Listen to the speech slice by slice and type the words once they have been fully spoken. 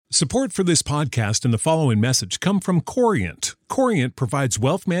Support for this podcast and the following message come from Corient. Corient provides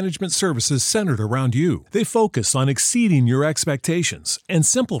wealth management services centered around you. They focus on exceeding your expectations and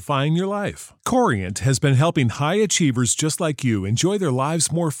simplifying your life. Corient has been helping high achievers just like you enjoy their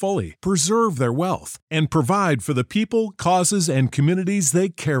lives more fully, preserve their wealth, and provide for the people, causes, and communities they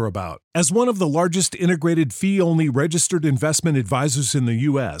care about. As one of the largest integrated fee-only registered investment advisors in the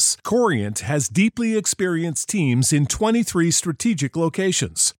U.S., Corient has deeply experienced teams in 23 strategic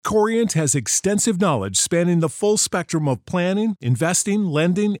locations. Corient has extensive knowledge spanning the full spectrum of planning, investing,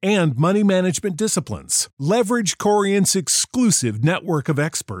 lending, and money management disciplines. Leverage Corient's exclusive network of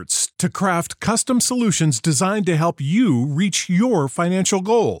experts to craft custom solutions designed to help you reach your financial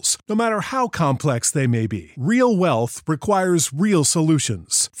goals, no matter how complex they may be. Real wealth requires real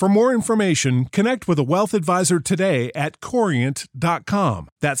solutions. For more information, connect with a wealth advisor today at Corient.com.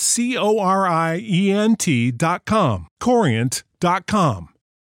 That's Corient.com. Corient.com.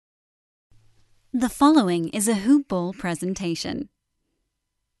 The following is a Hoop Ball presentation.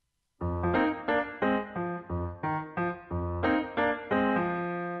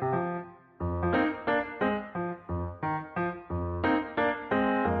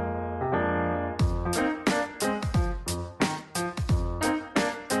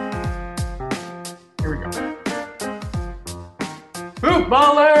 Here we go. Hoop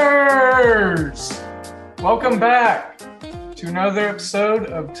Ballers! Welcome back to another episode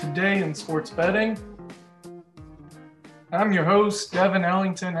of Today in Sports Betting. I'm your host, Devin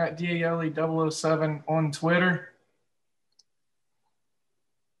Ellington at DALE007 on Twitter.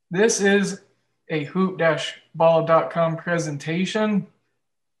 This is a hoop-ball.com presentation.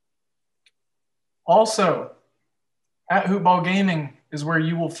 Also, at Hoopball Gaming is where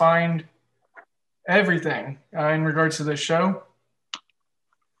you will find everything in regards to this show.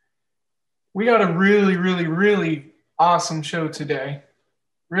 We got a really awesome show today.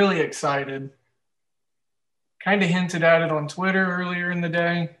 Really excited. Kind of hinted at it on Twitter earlier in the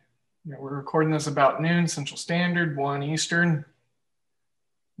day. We're recording this about noon Central Standard, 1 Eastern.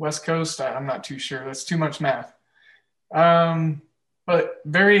 West Coast, I'm not too sure. That's too much math. But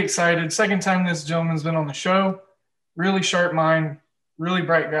very excited. Second time this gentleman's been on the show. Really sharp mind. Really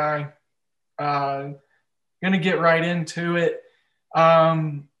bright guy. Gonna get right into it.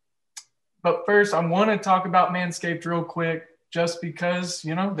 But first, I want to talk about Manscaped real quick, just because,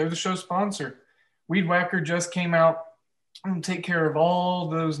 they're the show sponsor. Weed Whacker just came out and take care of all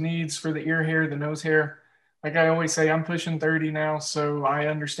those needs for the ear hair, the nose hair. Like I always say, I'm pushing 30 now, so I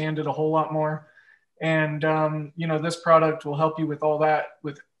understand it a whole lot more. And, this product will help you with all that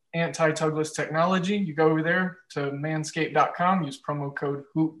with anti-tugless technology. You go over there to manscaped.com, use promo code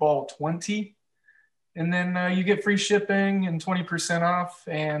HoopBall20. And then you get free shipping and 20% off.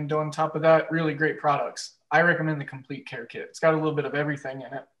 And on top of that, really great products. I recommend the Complete Care Kit. It's got a little bit of everything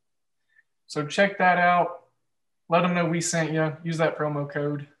in it. So check that out. Let them know we sent you. Use that promo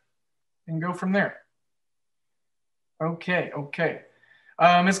code and go from there. Okay.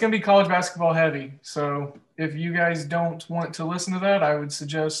 It's going to be college basketball heavy. So if you guys don't want to listen to that, I would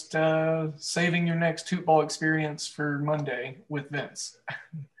suggest saving your next Hoop Ball experience for Monday with Vince.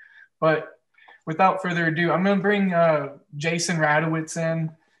 But without further ado, I'm going to bring Jason Radowitz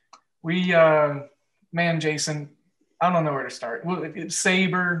in. Jason, I don't know where to start. Well, it's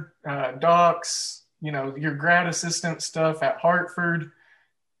Sabre, Docs, your grad assistant stuff at Hartford.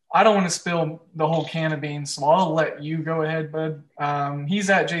 I don't want to spill the whole can of beans, so I'll let you go ahead, bud. He's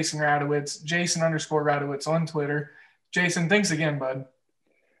at Jason Radowitz, Jason_Radowitz on Twitter. Jason, thanks again, bud.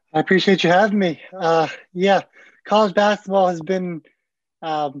 I appreciate you having me. College basketball has been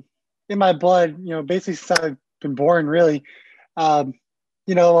in my blood, basically since I've been born, really.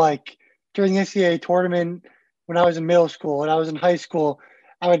 Like during the NCAA tournament, when I was in middle school, when I was in high school,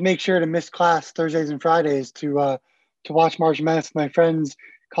 I would make sure to miss class Thursdays and Fridays to watch March Madness with my friends,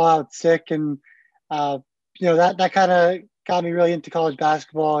 call out sick. And, that kind of got me really into college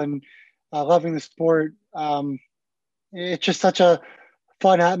basketball and loving the sport. It's just such a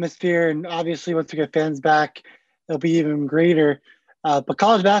fun atmosphere. And obviously once we get fans back, it'll be even greater. But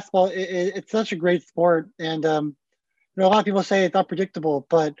college basketball, it's such a great sport. And, a lot of people say it's unpredictable,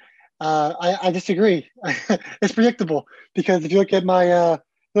 but I disagree. It's predictable because if you look at my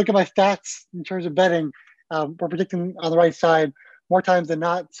stats in terms of betting, we're predicting on the right side more times than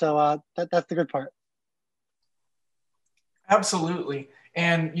not. So that's the good part. Absolutely.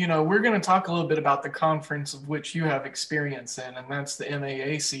 And, we're going to talk a little bit about the conference of which you have experience in, and that's the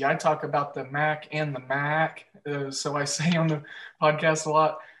MAAC. I talk about the MAC and the MAC, so I say on the podcast a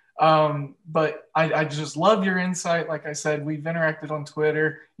lot. But I just love your insight. Like I said, we've interacted on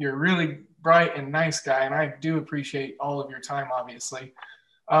Twitter. You're a really bright and nice guy, and I do appreciate all of your time, obviously.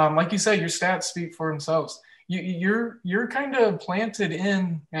 Like you said, your stats speak for themselves. You're kind of planted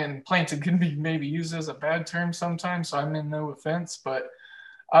in, and planted can be maybe used as a bad term sometimes, so I mean no offense, but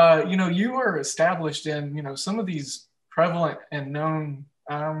you are established in, some of these prevalent and known,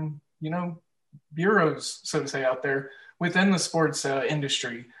 bureaus, so to say, out there within the sports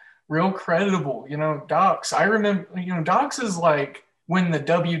industry. Real credible, Docs. I remember, Docs is like when the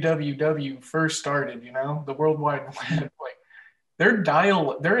WWW first started, the World Wide Web. Like they're a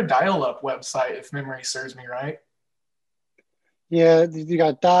dial-up website, if memory serves me right. Yeah, you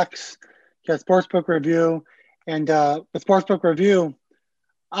got Docs, you got Sportsbook Review, and with Sportsbook Review,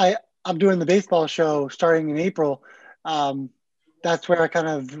 I'm doing the baseball show starting in April. That's where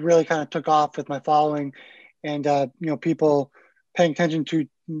I really took off with my following, and people paying attention to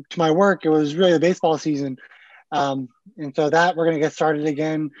my work. It was really the baseball season, and so that we're going to get started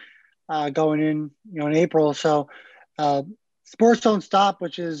again going in April. So sports don't stop,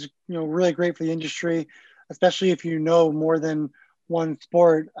 which is really great for the industry, especially if you know more than one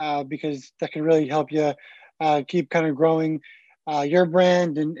sport, because that can really help you keep kind of growing your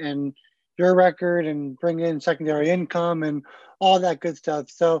brand and your record and bring in secondary income and all that good stuff.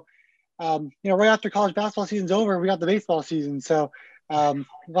 So, right after college basketball season's over, we got the baseball season. So,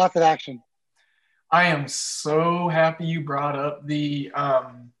 lots of action. I am so happy you brought up the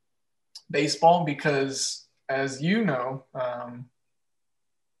baseball because, as you know, win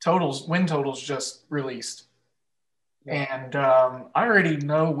totals just released. Yeah. And I already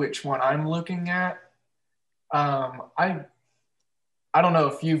know which one I'm looking at. I don't know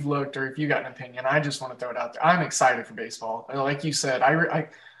if you've looked or if you got an opinion. I just want to throw it out there. I'm excited for baseball. Like you said, I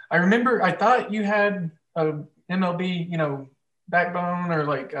remember I thought you had a MLB, backbone or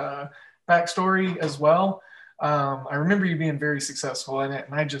like backstory as well. I remember you being very successful in it,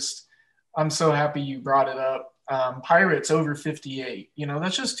 and I'm so happy you brought it up. Pirates over 58.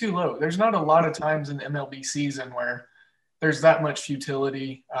 That's just too low. There's not a lot of times in the MLB season where there's that much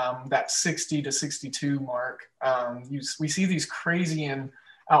futility, that 60 to 62 mark. We see these crazy and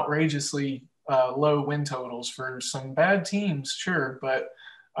outrageously low win totals for some bad teams, sure, but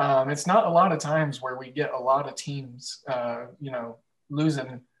it's not a lot of times where we get a lot of teams,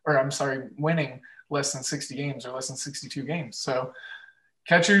 winning less than 60 games or less than 62 games. So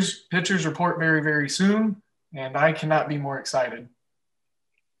pitchers report very, very soon, and I cannot be more excited.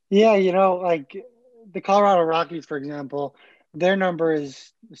 Yeah, like the Colorado Rockies, for example, their number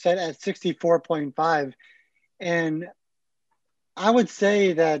is set at 64.5. And I would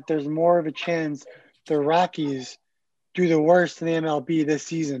say that there's more of a chance the Rockies do the worst in the MLB this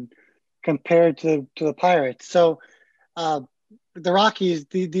season compared to the Pirates. So the Rockies,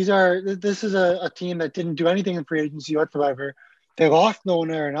 this is a team that didn't do anything in free agency whatsoever. They lost Nolan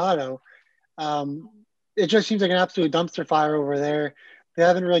Arenado. It just seems like an absolute dumpster fire over there. They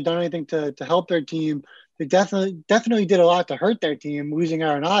haven't really done anything to help their team. They definitely did a lot to hurt their team, losing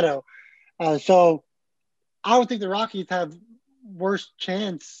Arenado. So I would think the Rockies have worse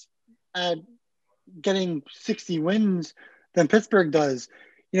chance at getting 60 wins than Pittsburgh does.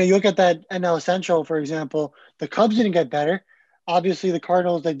 You look at that NL Central, for example, the Cubs didn't get better. Obviously, the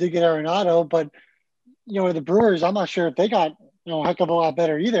Cardinals, they did get Arenado, but, the Brewers, I'm not sure if they got, a heck of a lot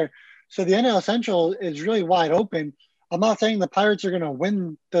better either. So the NL Central is really wide open. I'm not saying the Pirates are going to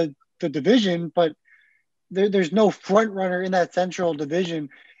win the division, but there's no front runner in that Central division.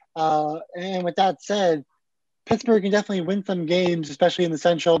 And with that said, Pittsburgh can definitely win some games, especially in the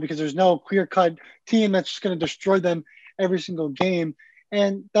Central, because there's no clear-cut team that's just going to destroy them every single game.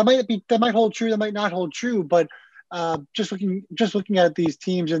 And that might hold true, that might not hold true. But just looking at these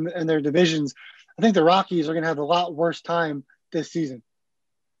teams and their divisions, I think the Rockies are going to have a lot worse time this season.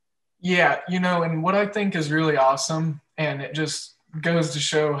 Yeah, and what I think is really awesome, and it just goes to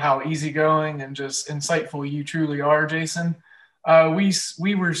show how easygoing and just insightful you truly are, Jason.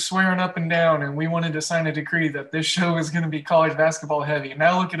 We were swearing up and down, and we wanted to sign a decree that this show is going to be college basketball heavy.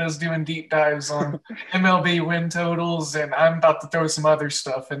 Now look at us doing deep dives on MLB win totals, and I'm about to throw some other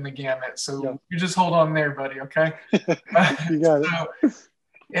stuff in the gamut. So You just hold on there, buddy, okay? You got it.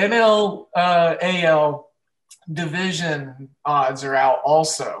 NL, AL division odds are out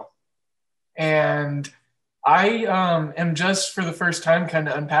also. And I am just for the first time kind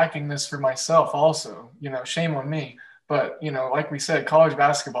of unpacking this for myself also. Shame on me. But, like we said, college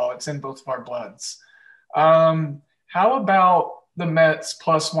basketball, it's in both of our bloods. How about the Mets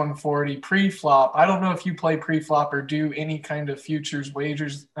plus 140 pre-flop? I don't know if you play pre-flop or do any kind of futures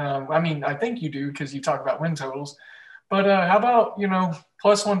wagers. I think you do because you talk about win totals. But how about,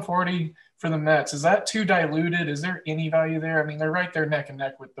 plus 140 for the Mets? Is that too diluted? Is there any value there? They're right there neck and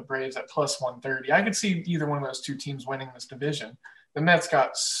neck with the Braves at plus 130. I could see either one of those two teams winning this division. the Mets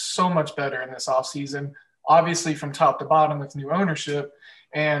got so much better in this offseason, obviously from top to bottom with new ownership.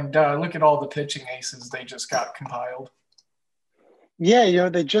 And look at all the pitching aces they just got compiled. Yeah,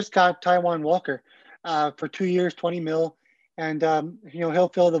 they just got Taijuan Walker for 2 years, 20 mil. And, he'll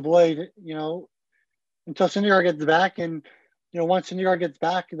fill the void, until Syndergaard gets back. And, once Syndergaard gets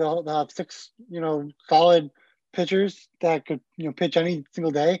back, they'll have 6, solid pitchers that could, pitch any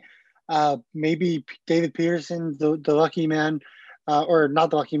single day. Maybe David Peterson's the lucky man, or not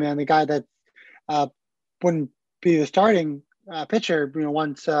the lucky man, the guy that wouldn't be the starting pitcher,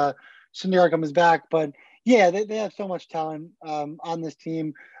 once Syndergaard comes back. But yeah, they have so much talent on this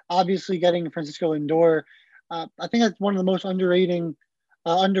team. Obviously, getting Francisco Lindor, I think that's one of the most underrated,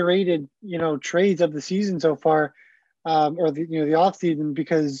 trades of the season so far, or the off season,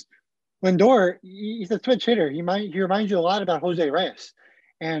 because Lindor, he's a switch hitter. He reminds you a lot about Jose Reyes,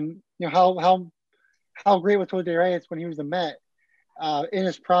 and how great was Jose Reyes when he was a Met. In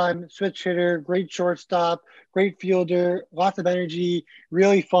his prime, switch hitter, great shortstop, great fielder, lots of energy,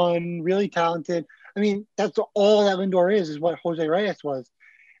 really fun, really talented. I mean, that's all that Lindor is what Jose Reyes was.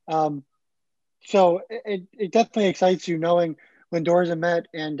 So it definitely excites you knowing Lindor's a Met,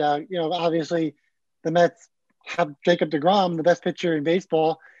 and obviously the Mets have Jacob deGrom, the best pitcher in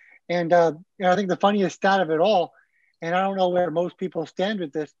baseball, and I think the funniest stat of it all, and I don't know where most people stand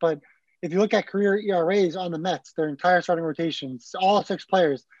with this, but if you look at career ERAs on the Mets, their entire starting rotations, all 6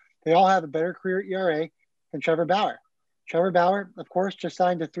 players, they all have a better career ERA than Trevor Bauer. Trevor Bauer, of course, just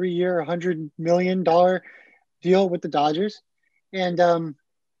signed a 3-year, $100 million deal with the Dodgers. And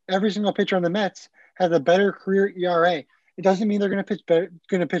every single pitcher on the Mets has a better career ERA. It doesn't mean they're going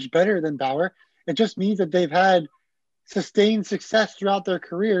to pitch better than Bauer. It just means that they've had sustained success throughout their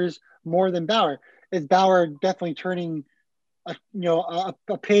careers more than Bauer. Is Bauer definitely turning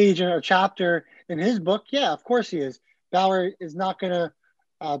a page and a chapter in his book? Yeah, of course he is. Bauer is not going to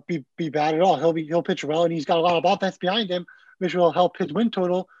be bad at all. He'll pitch well, and he's got a lot of offense behind him, which will help his win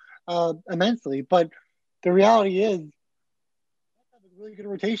total immensely. But the reality is, that's a really good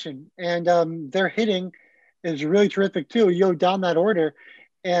rotation, and their hitting is really terrific too. You go down that order,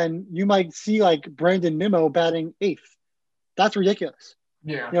 and you might see like Brandon Nimmo batting 8th. That's ridiculous.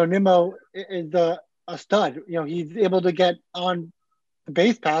 Yeah, Nimmo is a stud. He's able to get on the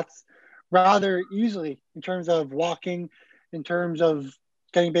base paths rather easily in terms of walking, in terms of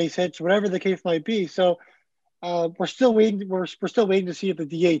getting base hits, whatever the case might be. So we're still waiting. We're still waiting to see if the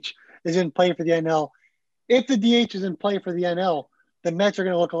DH is in play for the NL. If the DH is in play for the NL, the Mets are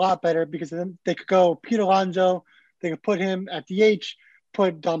going to look a lot better, because then they could go Pete Alonso. They could put him at DH,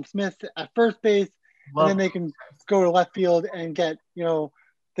 put Dom Smith at first base, and then they can go to left field and get,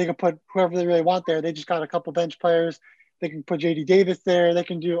 they can put whoever they really want there. They just got a couple bench players. They can put JD Davis there. They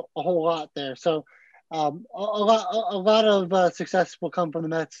can do a whole lot there. So a lot of success will come from the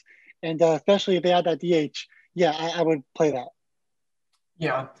Mets, and especially if they add that DH. Yeah, I would play that.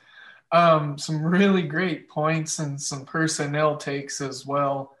 Yeah. Some really great points and some personnel takes as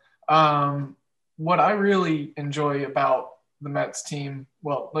well. What I really enjoy about the Mets team,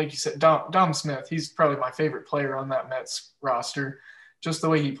 well, like you said, Dom Smith, he's probably my favorite player on that Mets roster. Just the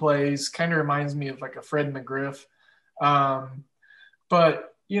way he plays kind of reminds me of like a Fred McGriff.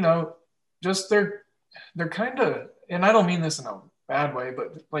 But, just they're kind of, and I don't mean this in a bad way,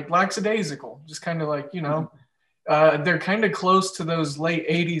 but like lackadaisical, just kind of like, they're kind of close to those late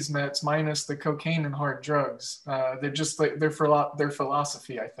 80s Mets minus the cocaine and hard drugs. They're just like their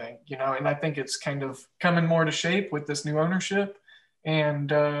philosophy, I think, and I think it's kind of coming more to shape with this new ownership and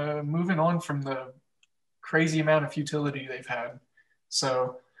moving on from the crazy amount of futility they've had.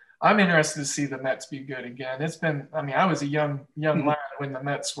 So I'm interested to see the Mets be good again. It's been, I was a young lad when the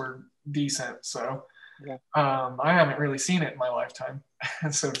Mets were decent. So yeah. I haven't really seen it in my lifetime,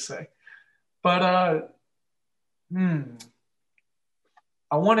 so to say. But I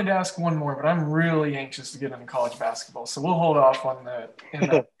wanted to ask one more, but I'm really anxious to get into college basketball. So we'll hold off on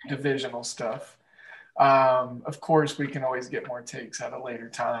the divisional stuff. Of course, we can always get more takes at a later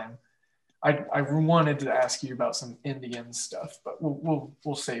time. I wanted to ask you about some Indian stuff, but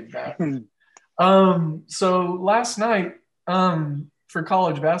we'll save that. So last night for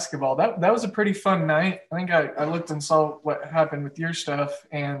college basketball, that was a pretty fun night. I think I looked and saw what happened with your stuff,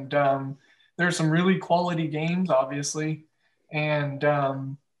 and there's some really quality games, obviously. And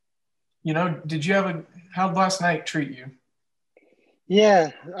did you how'd last night treat you?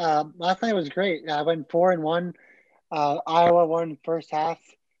 Yeah, last night was great. I went 4-1. Iowa won first half.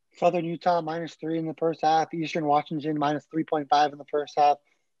 Southern Utah -3 in the first half. Eastern Washington -3.5 in the first half.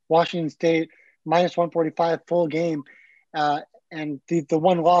 Washington State -145 full game. And the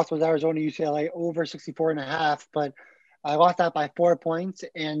one loss was Arizona UCLA over 64.5. But I lost that by 4 points,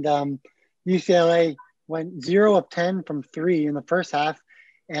 and UCLA went 0 of 10 from three in the first half,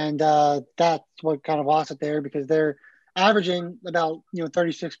 and that's what kind of lost it there because they're averaging about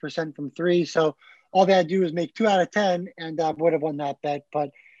 36% from three. So all they had to do was make 2 out of 10, and would have won that bet. But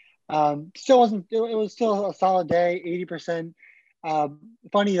still wasn't. It was still a solid day, 80%.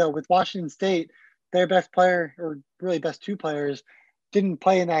 Funny though, with Washington State, their best player, or really best two players, didn't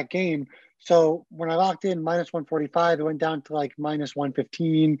play in that game. So when I locked in minus 145, it went down to like minus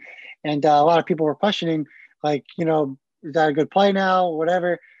 115. And a lot of people were questioning, like, is that a good play now?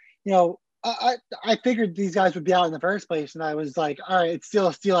 Whatever. I figured these guys would be out in the first place. And I was like, all right, it's still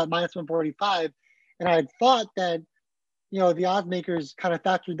a steal at minus 145. And I had thought that, the odds makers kind of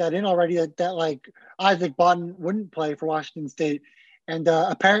factored that in already, that like Isaac Bonton wouldn't play for Washington State. And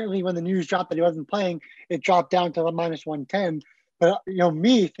apparently when the news dropped that he wasn't playing, it dropped down to minus 110. But, I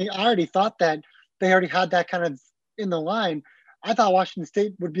already thought that they already had that kind of in the line. I thought Washington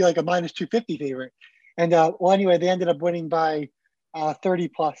State would be like a minus 250 favorite. And, anyway, they ended up winning by 30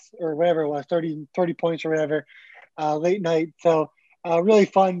 plus or whatever it was, 30 points or whatever, late night. So really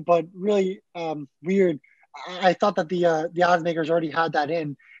fun, but really weird. I thought that the odds makers already had that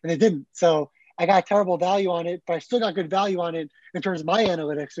in, and they didn't. So I got terrible value on it, but I still got good value on it in terms of my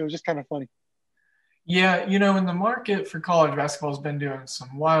analytics. It was just kind of funny. Yeah, in the market for college basketball has been doing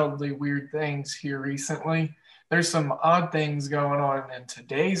some wildly weird things here recently. There's some odd things going on in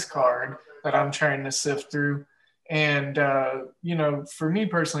today's card that I'm trying to sift through. And, for me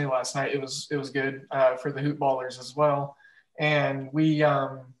personally last night, it was good for the Hoop Ballers as well. And we,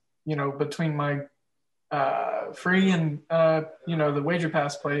 between my free and, the Wager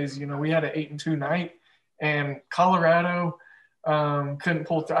Pass plays, we had an 8-2 night, and Colorado couldn't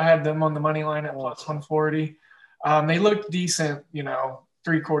pull through. I had them on the money line at plus 140. They looked decent,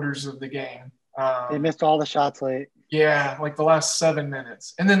 3/4 of the game. They missed all the shots late. Yeah, like the last 7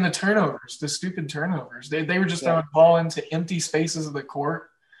 minutes. And then the turnovers, the stupid turnovers. They were just throwing the ball into empty spaces of the court,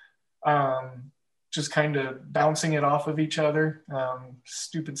 just kind of bouncing it off of each other,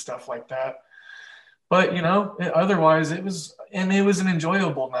 stupid stuff like that. But, otherwise it was an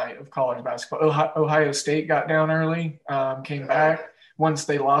enjoyable night of college basketball. Ohio State got down early, came back. Once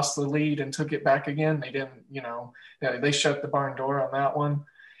they lost the lead and took it back again, they didn't, they shut the barn door on that one.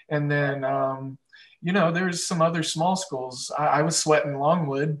 And then, there's some other small schools. I was sweating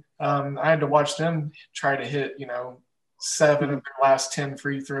Longwood. I had to watch them try to hit, 7 of their last 10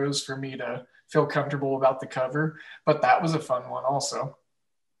 free throws for me to feel comfortable about the cover. But that was a fun one also.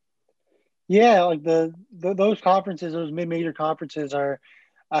 Yeah, like those conferences, those mid-major conferences are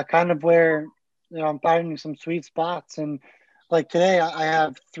kind of where I'm finding some sweet spots. And like today, I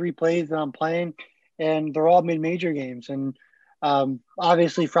have 3 plays that I'm playing, and they're all mid-major games. And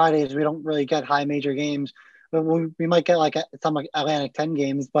obviously Fridays we don't really get high major games, but we might get like some Atlantic 10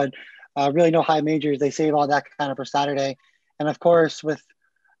 games, but really no high majors. They save all that kind of for Saturday. And of course, with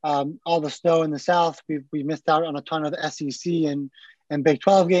all the snow in the South, we missed out on a ton of SEC and Big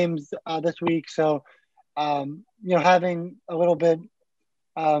 12 games this week. So, having a little bit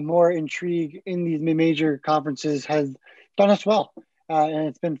more intrigue in these mid-major conferences has done us well, and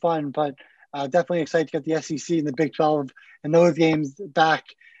it's been fun. But definitely excited to get the SEC and the Big 12 and those games back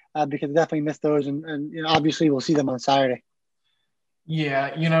because I definitely missed those. And obviously we'll see them on Saturday.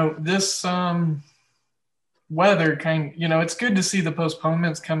 Yeah, this weather it's good to see the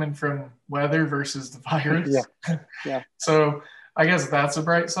postponements coming from weather versus the virus. Yeah. So I guess that's a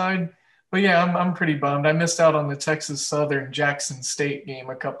bright side. But yeah, I'm pretty bummed. I missed out on the Texas Southern Jackson State game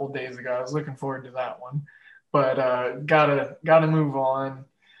a couple days ago. I was looking forward to that one, but gotta move on.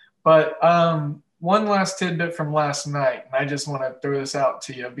 But one last tidbit from last night, and I just want to throw this out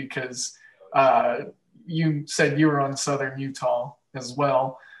to you because you said you were on Southern Utah as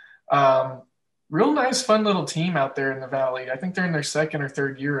well. Real nice, fun little team out there in the Valley. I think they're in their 2nd or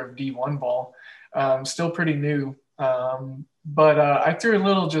 3rd year of D1 ball. Still pretty new. But I threw a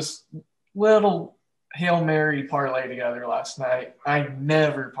little Hail Mary parlay together last night. I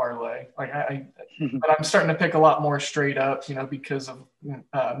never parlay. But I'm starting to pick a lot more straight up, because of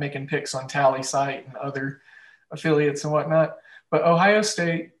making picks on Tally Site and other affiliates and whatnot. But Ohio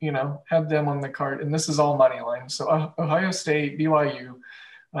State, had them on the card, and this is all money line. So Ohio State, BYU,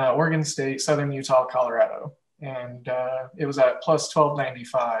 Oregon State, Southern Utah, Colorado. And it was at plus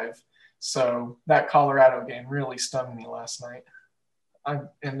 1295. So that Colorado game really stung me last night.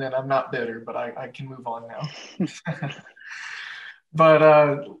 And then I'm not bitter, but I can move on now.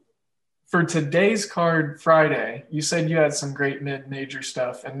 But for today's card Friday, you said you had some great mid-major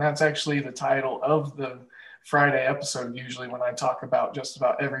stuff, and that's actually the title of the Friday episode usually when I talk about just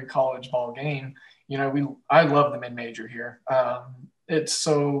about every college ball game. I love the mid-major here. It's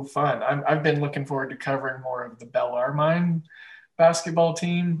so fun. I've been looking forward to covering more of the Bellarmine basketball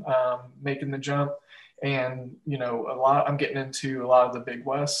team, making the jump. And, I'm getting into a lot of the Big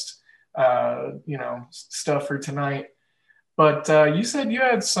West, stuff for tonight. But you said you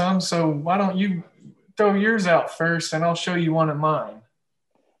had some, so why don't you throw yours out first and I'll show you one of mine.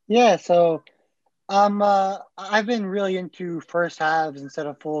 Yeah, so I've been really into first halves instead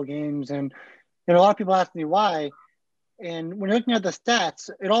of full games, and a lot of people ask me why. And when you're looking at the stats,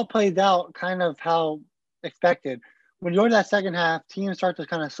 it all plays out kind of how expected. When you go to that second half, teams start to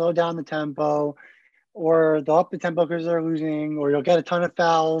kind of slow down the tempo, or they'll up the tempo because they're losing, or you'll get a ton of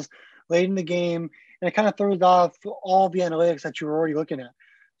fouls late in the game, and it kind of throws off all the analytics that you were already looking at.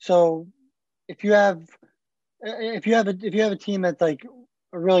 So if you have a team that's like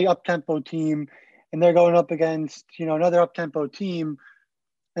a really up tempo team, and they're going up against another up tempo team,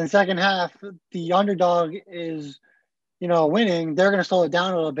 in the second half the underdog is winning, they're going to slow it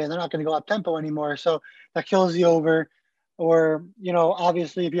down a little bit. They're not going to go up tempo anymore. So that kills the over. Or,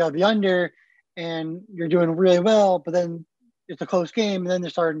 obviously if you have the under and you're doing really well, but then it's a close game and then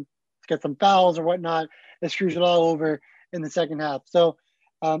they're starting to get some fouls or whatnot, it screws it all over in the second half. So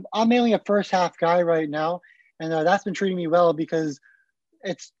I'm mainly a first half guy right now. And that's been treating me well because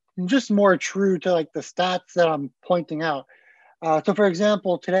it's just more true to like the stats that I'm pointing out. So for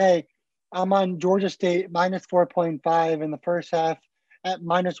example, today, I'm on Georgia State minus 4.5 in the first half at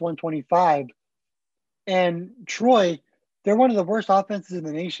minus 125. And Troy, they're one of the worst offenses in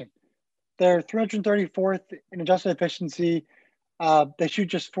the nation. They're 334th in adjusted efficiency. They shoot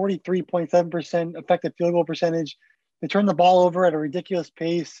just 43.7% effective field goal percentage. They turn the ball over at a ridiculous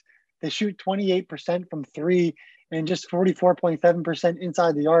pace. They shoot 28% from three and just 44.7%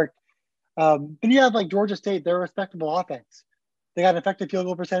 inside the arc. Then you have like Georgia State, they're a respectable offense. They got an effective field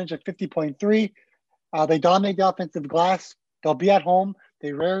goal percentage of 50.3. They dominate the offensive glass. They'll be at home.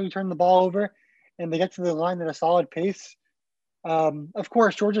 They rarely turn the ball over, and they get to the line at a solid pace. Of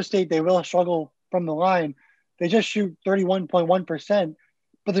course, Georgia State, they will struggle from the line. They just shoot 31.1%,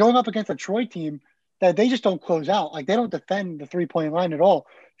 but they're going up against a Troy team that they just don't close out. Like, they don't defend the three-point line at all.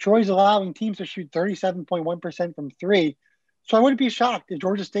 Troy's allowing teams to shoot 37.1% from three. So I wouldn't be shocked if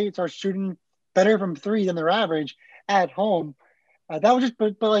Georgia State starts shooting better from three than their average at home. That would just,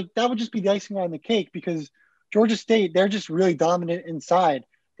 that would just be the icing on the cake because Georgia State, they're just really dominant inside.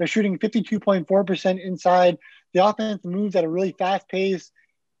 They're shooting 52.4% inside. The offense moves at a really fast pace.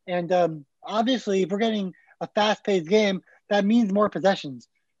 And obviously, if we're getting a fast-paced game, that means more possessions.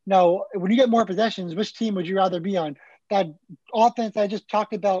 Now, when you get more possessions, which team would you rather be on? That offense I just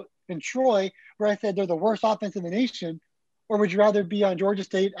talked about in Troy, where I said they're the worst offense in the nation, or would you rather be on Georgia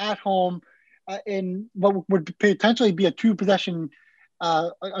State at home in what would potentially be a two-possession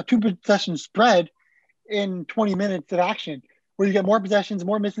spread in 20 minutes of action, where you get more possessions,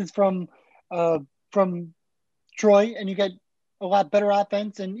 more misses from Troy, and you get a lot better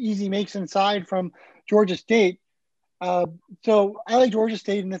offense and easy makes inside from Georgia State. So I like Georgia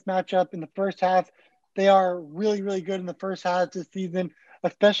State in this matchup in the first half. They are really, really good in the first half this season,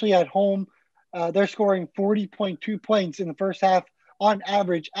 especially at home. They're scoring 40.2 points in the first half on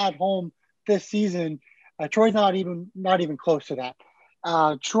average at home this season. Troy's not even close to that.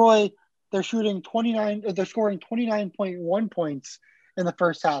 Troy, they're scoring 29.1 points in the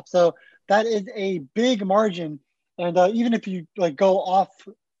first half. So that is a big margin. And even if you go off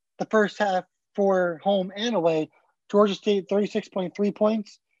the first half for home and away, Georgia State 36.3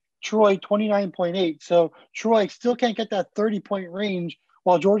 points, Troy 29.8. So Troy still can't get that 30-point range,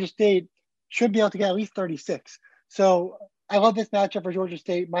 while Georgia State should be able to get at least 36. So I love this matchup for Georgia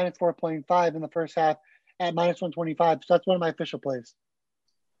State, minus 4.5 in the first half at minus 125. So that's one of my official plays.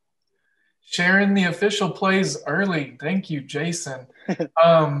 Sharing the official plays early. Thank you, Jason.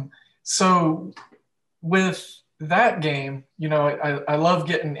 So with that game, I love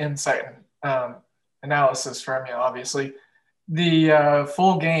getting insight and analysis from you, obviously. The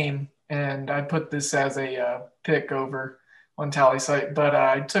full game, and I put this as a pick over on Tally site, but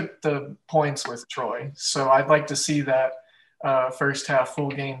I took the points with Troy. So I'd like to see that first half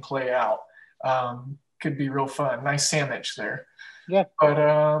full game play out. Could be real fun. Nice sandwich there. Yeah.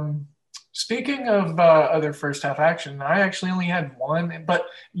 But speaking of other first half action, I actually only had one. But,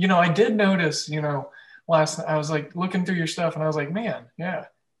 I did notice, last night I was looking through your stuff and I was like, man, yeah.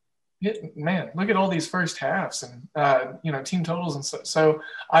 Look at all these first halves and, team totals and stuff. So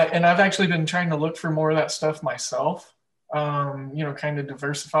I've actually been trying to look for more of that stuff myself. Kind of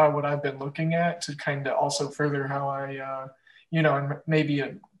diversify what I've been looking at to kind of also further how I, and maybe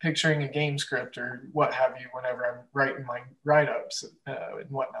picturing a game script or what have you whenever I'm writing my write-ups and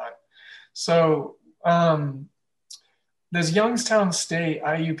whatnot. So This Youngstown State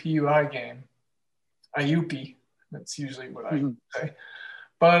IUPUI game, IUP, that's usually what I say.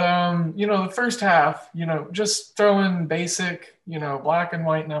 But, the first half, just throwing basic, black and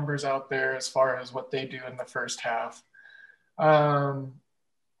white numbers out there as far as what they do in the first half. IUP,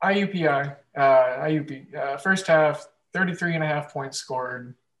 first half, 33 and a half points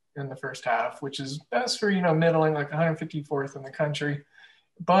scored in the first half, which is best for, middling, like 154th in the country.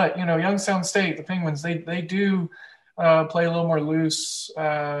 But, Youngstown State, the Penguins, they do play a little more loose,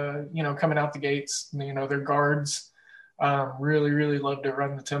 coming out the gates. Their guards really, really love to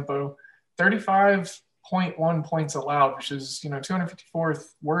run the tempo. 35.1 points allowed, which is,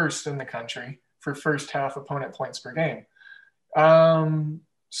 254th worst in the country for first half opponent points per game.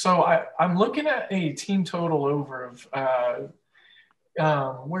 So I'm looking at a team total over of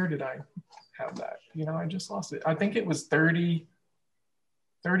where did I have that? I just lost it. I think it was 30,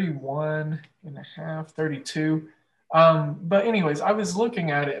 31 and a half, 32. But anyways, I was looking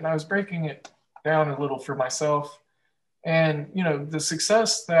at it and I was breaking it down a little for myself. And, the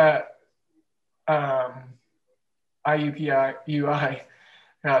success that IUPUI,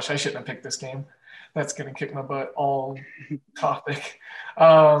 gosh, I shouldn't have picked this game. That's going to kick my butt all topic.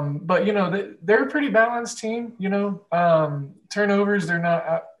 But, they're a pretty balanced team, turnovers, they're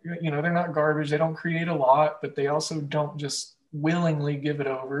not, they're not garbage. They don't create a lot, but they also don't just willingly give it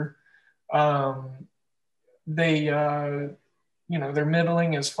over. They're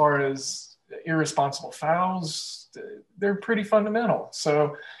middling as far as irresponsible fouls. They're pretty fundamental.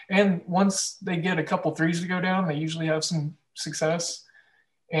 So, and once they get a couple threes to go down, they usually have some success.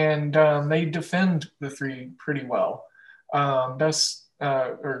 And they defend the three pretty well. Best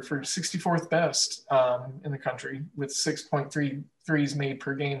or for 64th best in the country with 6.3 threes made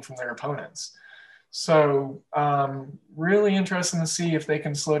per game from their opponents. So really interesting to see if they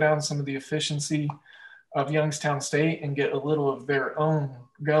can slow down some of the efficiency of Youngstown State and get a little of their own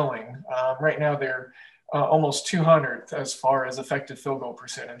going. Right now they're almost 200th as far as effective field goal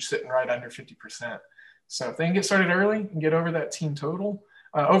percentage, sitting right under 50%. So if they can get started early and get over that team total,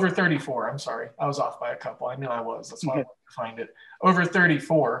 over 34, I'm sorry. I was off by a couple. I knew I was. That's why I wanted to find it. Over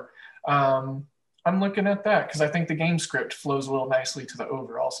 34. I'm looking at that because I think the game script flows a little nicely to the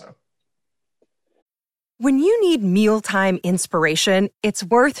over also. When you need mealtime inspiration, it's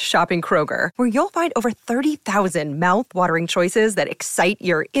worth shopping Kroger, where you'll find over 30,000 mouth-watering choices that excite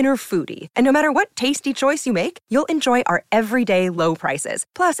your inner foodie. And no matter what tasty choice you make, you'll enjoy our everyday low prices,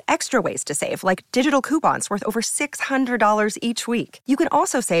 plus extra ways to save, like digital coupons worth over $600 each week. You can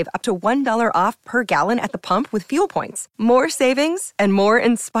also save up to $1 off per gallon at the pump with fuel points. More savings and more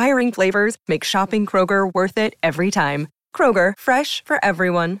inspiring flavors make shopping Kroger worth it every time. Kroger, fresh for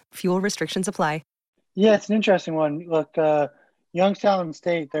everyone. Fuel restrictions apply. Yeah, it's an interesting one. Look, Youngstown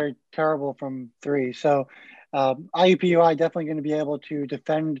State, they're terrible from three. So IUPUI definitely going to be able to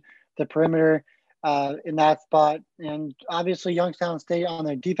defend the perimeter in that spot. And obviously Youngstown State on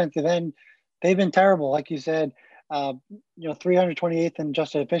their defensive end, they've been terrible. Like you said, 328th in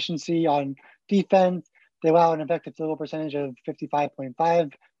adjusted efficiency on defense. They allow an effective field goal percentage of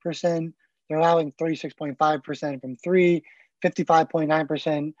 55.5%. They're allowing 36.5% from three,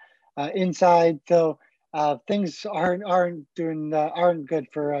 55.9% inside. So things aren't good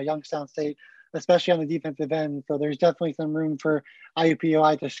for Youngstown State, especially on the defensive end. So there's definitely some room for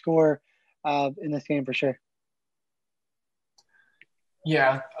IUPUI to score in this game for sure.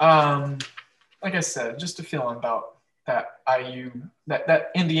 Yeah, like I said, just a feeling about that that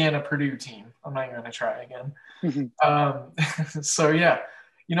Indiana Purdue team. I'm not even going to try again. So yeah,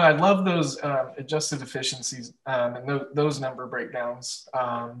 I love those adjusted efficiencies and those number breakdowns.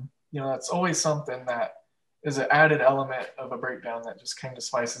 That's always something that is an added element of a breakdown that just kind of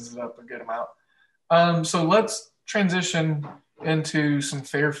spices it up a good amount. So let's transition into some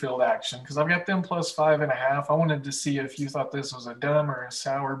Fairfield action because I've got them plus 5.5. I wanted to see if you thought this was a dumb or a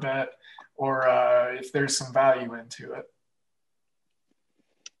sour bet or if there's some value into it.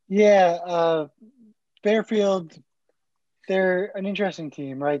 Yeah, Fairfield, they're an interesting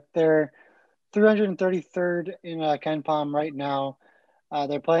team, right? They're 333rd in KenPom right now.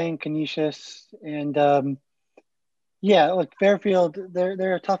 They're playing Canisius, and look, Fairfield,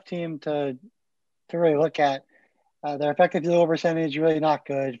 they're a tough team to really look at. Their effective field goal percentage really not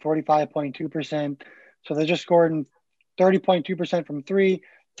good, 45.2%. So they're just scoring 30.2% from three,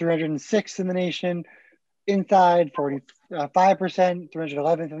 306th in the nation. Inside, 45%,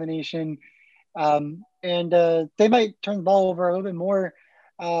 311th in the nation. And they might turn the ball over a little bit more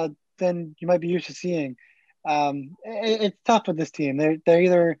than you might be used to seeing. It's tough with this team. They're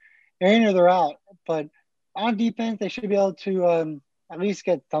either in or they're out. But on defense, they should be able to at least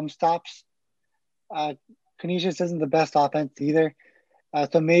get thumb stops. Uh, Canisius isn't the best offense either.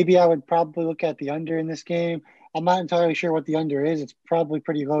 So maybe I would probably look at the under in this game. I'm not entirely sure what the under is. It's probably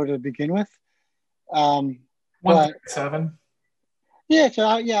pretty low to begin with. But 137. yeah, so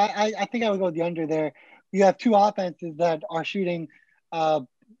I think I would go with the under there. You have two offenses that are shooting 313th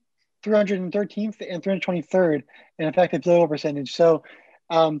and 323rd in effective field goal percentage. So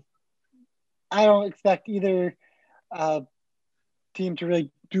um, I don't expect either uh, team to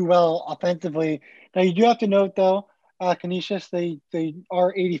really do well offensively. Now you do have to note though, Canisius they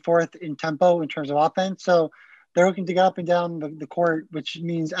are 84th in tempo in terms of offense, so they're looking to get up and down the court, which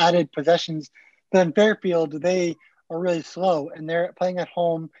means added possessions. Then Fairfield they are really slow and they're playing at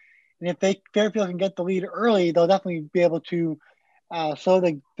home, and if Fairfield can get the lead early, they'll definitely be able to slow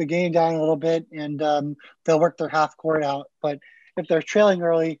the game down a little bit, and they'll work their half court out. But if they're trailing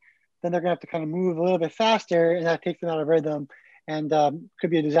early, then they're going to have to kind of move a little bit faster, and that takes them out of rhythm, and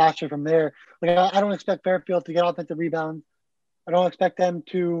could be a disaster from there. Like I don't expect Fairfield to get offensive rebounds. I don't expect them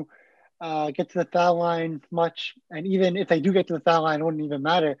to get to the foul line much, and even if they do get to the foul line, it wouldn't even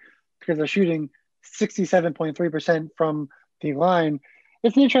matter because they're shooting 67.3% from the line.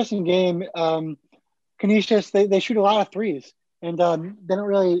 It's an interesting game. Canisius, they shoot a lot of threes, and they don't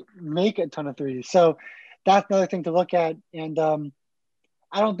really make a ton of threes. So that's another thing to look at. And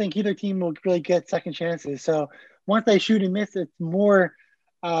I don't think either team will really get second chances. So once they shoot and miss, it's more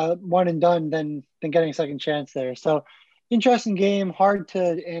one and done than getting a second chance there. So interesting game, hard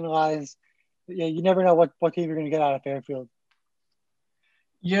to analyze. Yeah, you never know what team you're going to get out of Fairfield.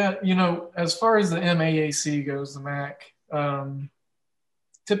 Yeah, as far as the MAAC goes, the MAC,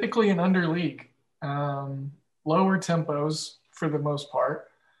 typically an under league, lower tempos for the most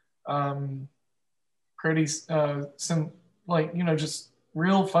part, pretty just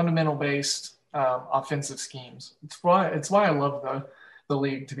real fundamental based offensive schemes. It's why I love the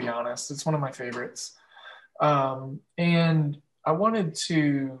league, to be honest. It's one of my favorites. And I wanted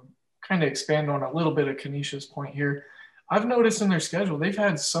to kind of expand on a little bit of Canisius' point here. I've noticed in their schedule, they've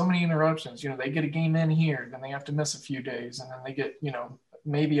had so many interruptions. They get a game in here, then they have to miss a few days, and then they get,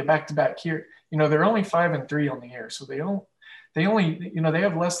 maybe a back-to-back here. They're only 5-3 on the year, so they have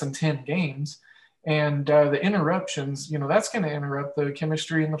less than 10 games. And the interruptions, that's going to interrupt the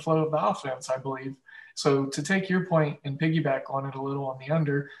chemistry and the flow of the offense, I believe. So to take your point and piggyback on it a little on the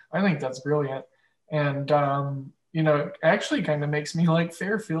under, I think that's brilliant. And, it actually kind of makes me like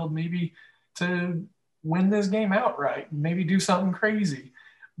Fairfield maybe to win this game outright, maybe do something crazy,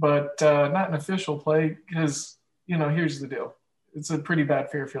 but not an official play because, here's the deal. It's a pretty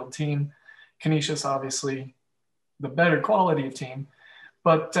bad Fairfield team. Canisius, obviously, the better quality of team.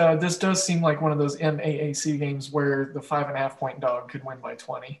 But this does seem like one of those MAAC games where the 5.5-point dog could win by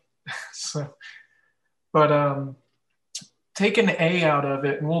 20. But take an A out of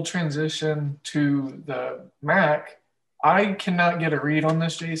it, and we'll transition to the MAC. I cannot get a read on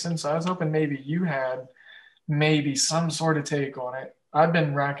this, Jason, so I was hoping maybe you had maybe some sort of take on it. I've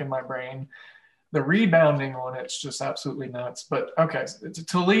been racking my brain. The rebounding on it's just absolutely nuts. But, okay, it's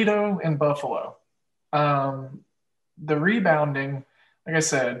Toledo and Buffalo. The rebounding, like I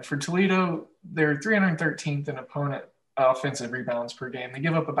said, for Toledo, they're 313th in opponent offensive rebounds per game. They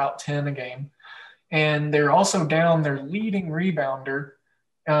give up about 10 a game. And they're also down their leading rebounder,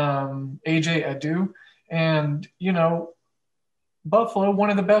 AJ Adu. And, Buffalo, one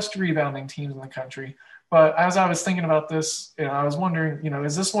of the best rebounding teams in the country. But as I was thinking about this, I was wondering,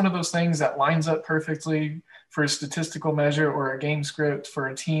 is this one of those things that lines up perfectly for a statistical measure or a game script for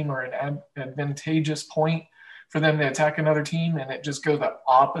a team or an advantageous point for them to attack another team and it just goes the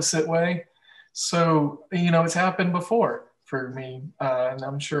opposite way? So, it's happened before for me, and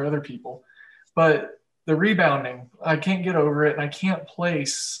I'm sure other people. But the rebounding, I can't get over it, and I can't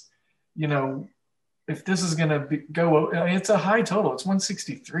place, if this is going to go. It's a high total. It's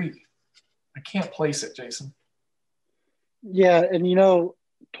 163. I can't place it, Jason. Yeah, and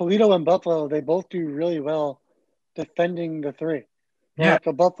Toledo and Buffalo, they both do really well defending the three. Yeah.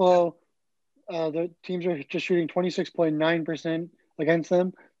 Like Buffalo, the teams are just shooting 26.9% against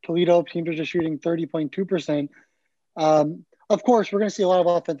them. Toledo teams are just shooting 30.2%. Of course, we're going to see a lot of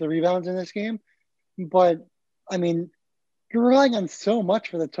offensive rebounds in this game, but I mean, you're relying on so much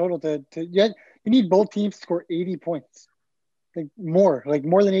for the total yet you need both teams to score 80 points, more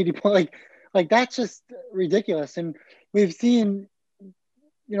than 80 points. Like that's just ridiculous. And we've seen,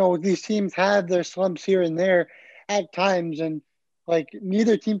 these teams have their slumps here and there at times, and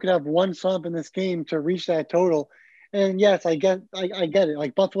neither team could have one slump in this game to reach that total. And yes, I get it.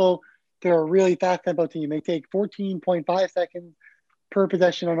 Like Buffalo, they're a really fast tempo team. They take 14.5 seconds per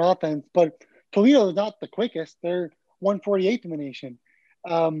possession on offense, but Toledo is not the quickest. They're 148th in the nation.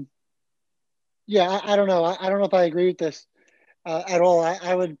 Yeah, I don't know. I don't know if I agree with this at all.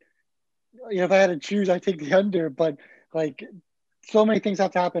 I would, if I had to choose, I'd take the under. But like, so many things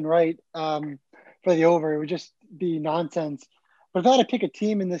have to happen right for the over. It would just be nonsense. But if I had to pick a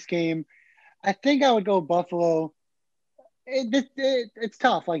team in this game, I think I would go Buffalo. It's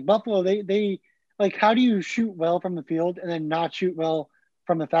tough. Like Buffalo, they like, how do you shoot well from the field and then not shoot well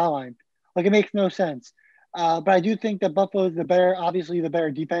from the foul line? Like, it makes no sense. But I do think that Buffalo is obviously the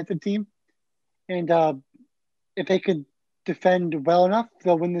better defensive team, and if they could defend well enough,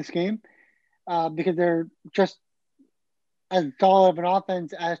 they'll win this game because they're just as solid of an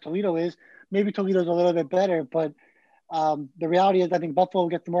offense as Toledo is. Maybe Toledo's a little bit better, but the reality is I think Buffalo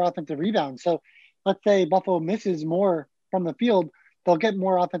gets more offensive rebounds. So let's say Buffalo misses more from the field, they'll get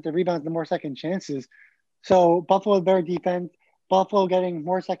more offensive rebounds and more second chances. So Buffalo better defense, Buffalo getting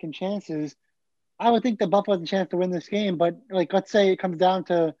more second chances. I would think that Buffalo has a chance to win this game, but like, let's say it comes down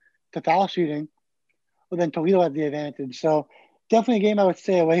to foul shooting, well, then Toledo has the advantage. So definitely a game I would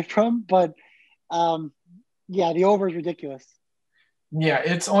stay away from, but yeah, the over is ridiculous. Yeah,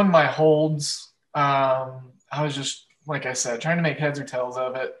 it's on my holds. I was just, like I said, trying to make heads or tails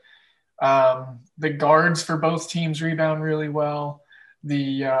of it. The guards for both teams rebound really well.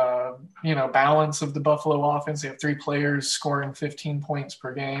 The balance of the Buffalo offense, they have 3 players scoring 15 points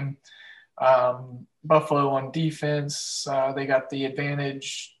per game. Buffalo on defense, they got the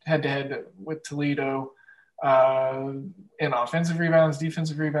advantage head-to-head with Toledo in offensive rebounds,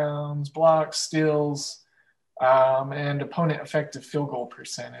 defensive rebounds, blocks, steals, and opponent effective field goal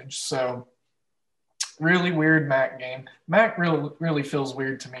percentage. So really weird MAC game. MAC really feels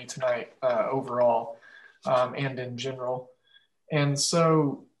weird to me tonight overall and in general. And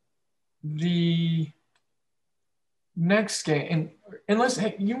so the next game, and unless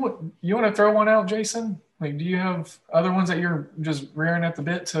you want to throw one out, Jason? Like, do you have other ones that you're just rearing at the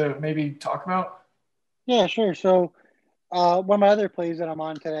bit to maybe talk about? Yeah, sure. So one of my other plays that I'm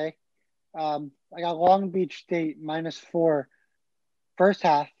on today, I got Long Beach State -4 first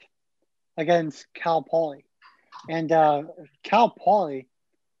half against Cal Poly. And Cal Poly,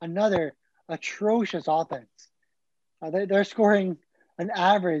 another atrocious offense. They're scoring an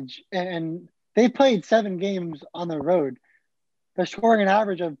average, and they played 7 games on the road. They're scoring an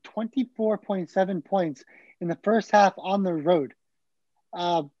average of 24.7 points in the first half on the road.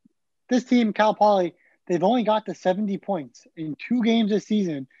 This team, Cal Poly, they've only got to 70 points in 2 games this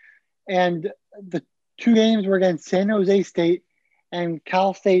season. And the 2 games were against San Jose State and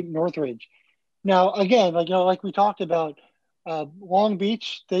Cal State Northridge. Now, again, like we talked about, Long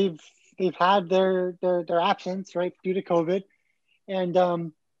Beach, they've had their absence, right, due to COVID. And,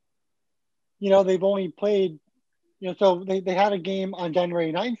 they've only played, so they had a game on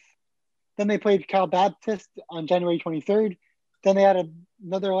January 9th. Then they played Cal Baptist on January 23rd. Then they had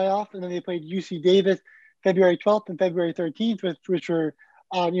another layoff, and then they played UC Davis February 12th and February 13th, which were,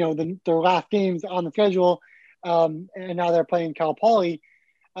 their last games on the schedule. And now they're playing Cal Poly.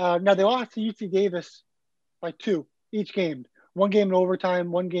 Now they lost to UC Davis by 2 each game. 1 game in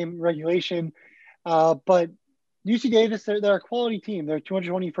overtime, 1 game in regulation. But UC Davis, they're a quality team. They're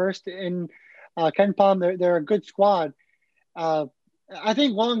 221st in KenPom. They're a good squad. I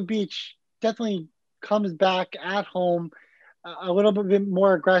think Long Beach definitely comes back at home a little bit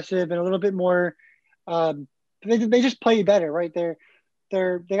more aggressive and a little bit more. They just play better, right? They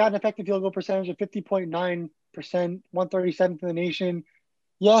got an effective field goal percentage of 50.9%, 137th in the nation.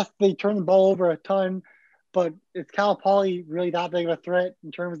 Yes, they turn the ball over a ton, but is Cal Poly really that big of a threat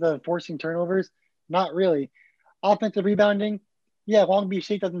in terms of forcing turnovers? Not really. Offensive rebounding, yeah, Long Beach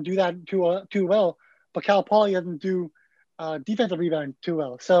State doesn't do that too well, but Cal Poly doesn't do defensive rebounding too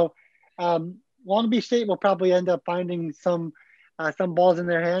well. So Long Beach State will probably end up finding some balls in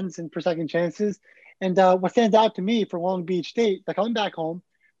their hands and for second chances. And what stands out to me for Long Beach State, they're coming back home,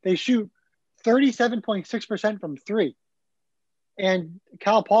 they shoot 37.6% from 3. And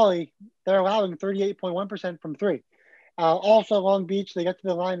Cal Poly, they're allowing 38.1% from 3. Also, Long Beach, they get to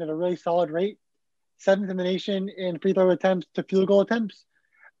the line at a really solid rate, 7th in the nation in free throw attempts to field goal attempts.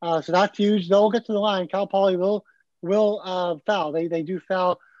 So that's huge. They'll get to the line. Cal Poly will foul. They do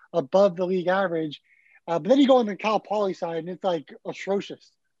foul above the league average. But then you go on the Cal Poly side, and it's like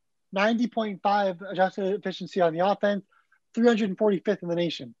atrocious. 90.5 adjusted efficiency on the offense, 345th in the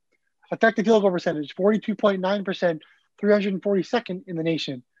nation. Effective field goal percentage, 42.9%, 342nd in the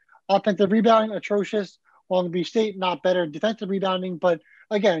nation. Offensive rebounding, atrocious. Long Beach State, not better. Defensive rebounding, but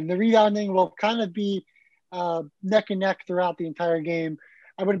again, the rebounding will kind of be neck and neck throughout the entire game.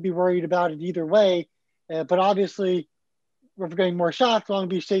 I wouldn't be worried about it either way. But obviously, we're getting more shots. Long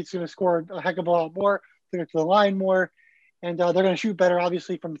Beach State's going to score a heck of a lot more. They're going to the line more. And they're going to shoot better,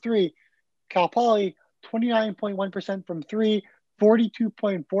 obviously, from 3. Cal Poly, 29.1% from three,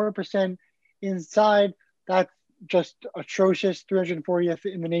 42.4% inside. That's just atrocious, 340th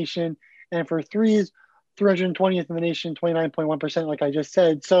in the nation. And for threes, 320th in the nation, 29.1%, like I just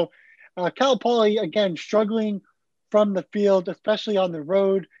said. So Cal Poly, again, struggling from the field, especially on the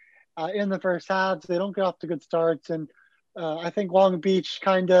road in the first halves. They don't get off to good starts. And I think Long Beach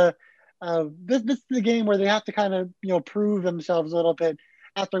kind of, this is the game where they have to kind of, prove themselves a little bit.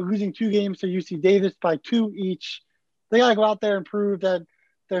 After losing 2 games to UC Davis by 2 each, they got to go out there and prove that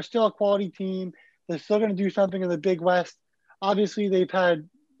they're still a quality team. They're still going to do something in the Big West. Obviously, they've had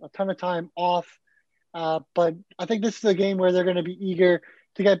a ton of time off, but I think this is a game where they're going to be eager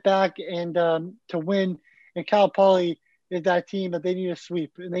to get back and to win. And Cal Poly is that team that they need to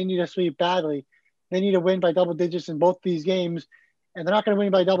sweep, and they need to sweep badly. They need to win by double digits in both these games, and they're not going to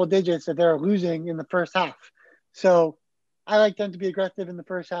win by double digits if they're losing in the first half. So I like them to be aggressive in the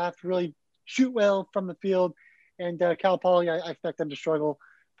first half, really shoot well from the field. And Cal Poly, I expect them to struggle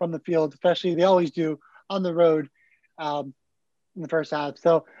from the field, especially they always do on the road in the first half.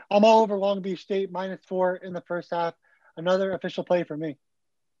 So I'm all over Long Beach State, -4 in the first half. Another official play for me.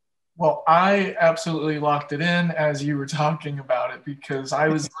 Well, I absolutely locked it in as you were talking about it because I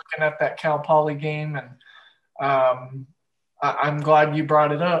was looking at that Cal Poly game, and I'm glad you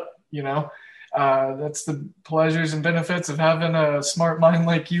brought it up. That's the pleasures and benefits of having a smart mind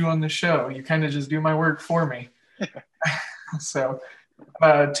like you on the show. You kind of just do my work for me. So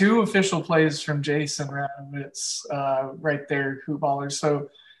 2 official plays from Jason Radowitz right there, Hoop Ballers. So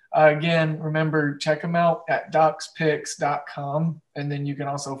again, remember, check them out at docspicks.com, and then you can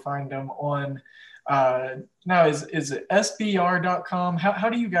also find them on now is it sbr.com? How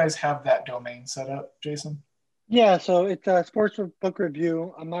do you guys have that domain set up, Jason? Yeah, so it's a sports book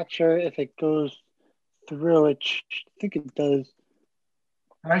review. I'm not sure if it goes through it. I think it does.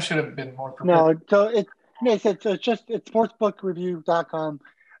 I should have been more prepared. No, so it's sportsbookreview.com.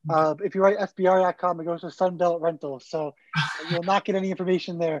 If you write sbr.com, it goes to Sunbelt Rentals. So you'll not get any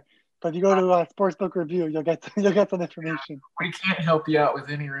information there. But if you go to Sportsbook Review, you'll get some information. We can't help you out with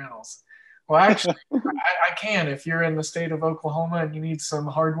any rentals. Well, actually, I can. If you're in the state of Oklahoma and you need some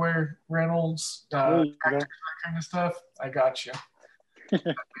hardware rentals, tractors, that kind of stuff, I got you.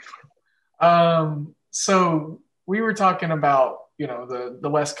 So we were talking about, the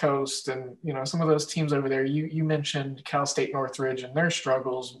West Coast and, some of those teams over there. You mentioned Cal State Northridge and their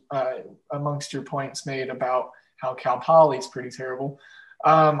struggles amongst your points made about how Cal Poly is pretty terrible.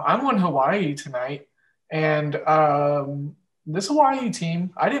 I'm on Hawaii tonight, and this Hawaii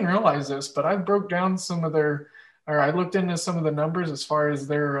team, I didn't realize this, but I broke down I looked into some of the numbers as far as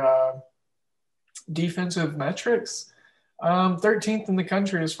their defensive metrics. 13th in the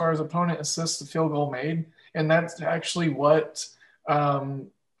country as far as opponent assists to field goal made, and that's actually what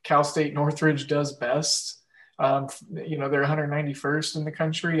Cal State Northridge does best. They're 191st in the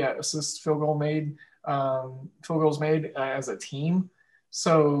country at assists field goals made as a team.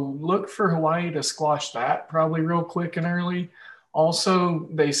 So look for Hawaii to squash that probably real quick and early. Also,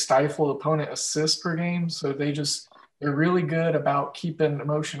 they stifle opponent assists per game. So they're really good about keeping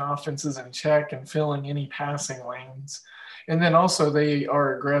motion offenses in check and filling any passing lanes. And then also they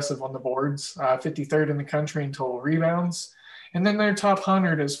are aggressive on the boards, 53rd in the country in total rebounds. And then they're top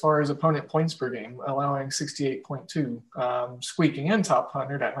 100 as far as opponent points per game, allowing 68.2, squeaking in top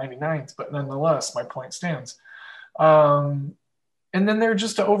 100 at 99th, but nonetheless, my point stands. And then they're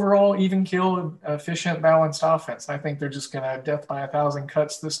just an overall even keel, efficient, balanced offense. I think they're just going to death by 1,000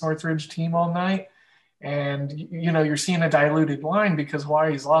 cuts this Northridge team all night. And, you're seeing a diluted line because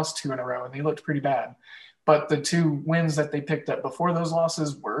Hawaii's lost 2 in a row and they looked pretty bad. But the 2 wins that they picked up before those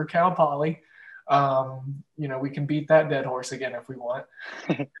losses were Cal Poly. We can beat that dead horse again if we want.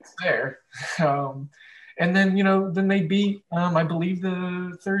 It's there. And then, then they beat, I believe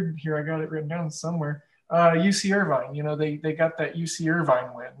the third here, I got it written down somewhere. UC Irvine, they got that UC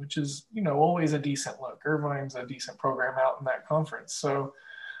Irvine win, which is, always a decent look. Irvine's a decent program out in that conference. So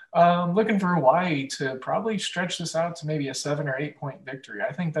looking for Hawaii to probably stretch this out to maybe a 7 or 8 point victory.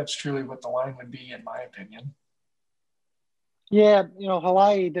 I think that's truly what the line would be, in my opinion. Yeah,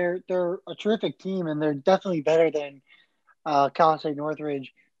 Hawaii, they're a terrific team, and they're definitely better than Cal State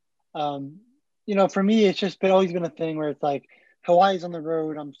Northridge. For me, it's just always been a thing where it's like Hawaii's on the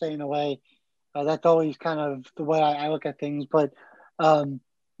road, I'm staying away. That's always kind of the way I look at things. But no,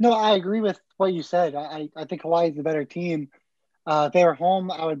 I agree with what you said. I think Hawaii's the better team. If they were home,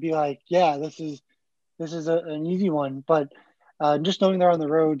 I would be like, yeah, this is an easy one. But just knowing they're on the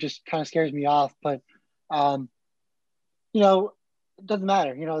road just kind of scares me off. But it doesn't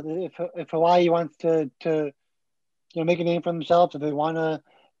matter. If Hawaii wants to make a name for themselves, if they want to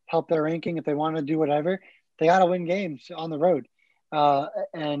help their ranking, if they want to do whatever, they got to win games on the road.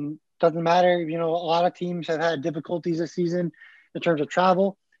 And doesn't matter, a lot of teams have had difficulties this season in terms of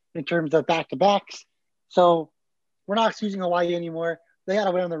travel, in terms of back-to-backs. So we're not excusing Hawaii anymore. They got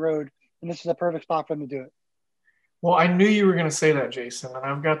to win on the road, and this is a perfect spot for them to do it. Well, I knew you were going to say that, Jason, and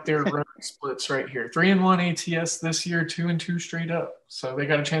I've got their road splits right here. 3-1 ATS this year, 2-2 straight up. So they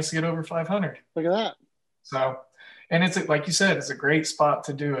got a chance to get over 500. Look at that. So, and it's like you said, it's a great spot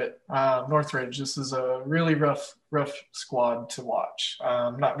to do it. Northridge, this is a really rough squad to watch.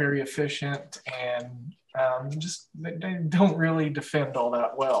 Not very efficient, and just they don't really defend all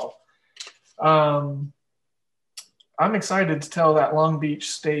that well. I'm excited to tell that Long Beach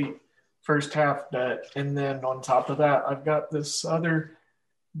State first half bet, and then on top of that, I've got this other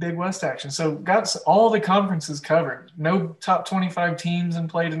Big West action. So got all the conferences covered. No top 25 teams in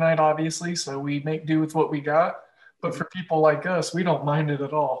play tonight, obviously, so we make do with what we got. But for people like us, we don't mind it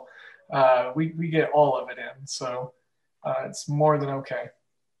at all. We get all of it in, so it's more than okay.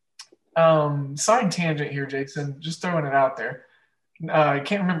 Side tangent here, Jason, just throwing it out there. I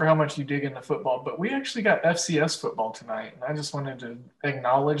can't remember how much you dig into football, but we actually got FCS football tonight, and I just wanted to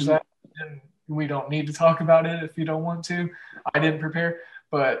acknowledge that. And we don't need to talk about it if you don't want to. I didn't prepare,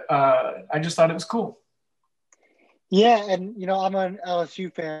 but I just thought it was cool. Yeah, and I'm an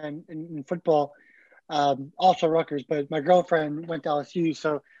LSU fan in football, also Rutgers, but my girlfriend went to LSU,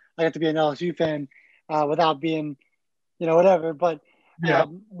 so I got to be an LSU fan without being, whatever. But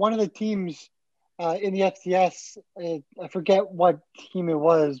one of the teams in the FCS, I forget what team it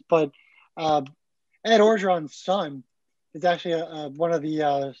was, but Ed Orgeron's son is actually one of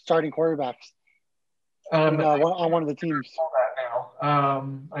the starting quarterbacks on one of the teams.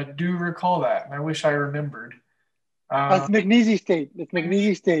 I do recall that, and I wish I remembered. It's McNeese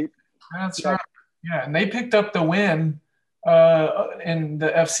State. That's right. Yeah, and they picked up the win in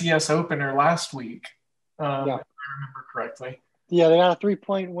the FCS opener last week, if I remember correctly. Yeah, they got a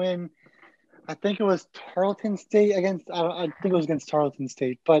 3-point win. I think it was Tarleton State I think it was against Tarleton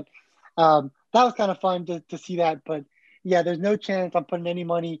State. But that was kind of fun to see that. But, yeah, there's no chance I'm putting any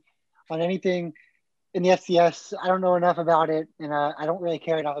money on anything in the FCS. I don't know enough about it, and I don't really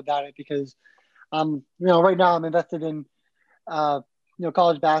care enough about it because, right now I'm invested in,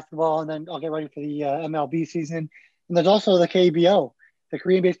 college basketball, and then I'll get ready for the MLB season. And there's also the KBO, the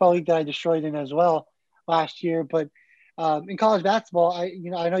Korean Baseball League that I destroyed in as well last year. But in college basketball, I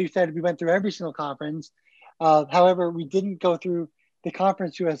know you said we went through every single conference. However, we didn't go through the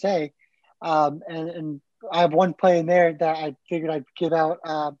Conference USA. And I have one play in there that I figured I'd give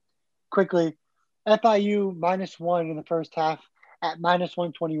out quickly. FIU -1 in the first half at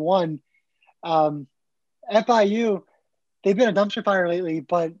 -121. FIU, they've been a dumpster fire lately,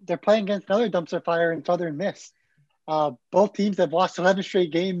 but they're playing against another dumpster fire in Southern Miss. Both teams have lost 11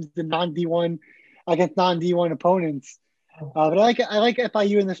 straight games in non-D1 against non-D1 opponents. But I like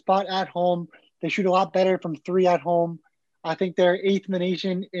FIU in the spot at home. They shoot a lot better from 3 at home. I think they're 8th in the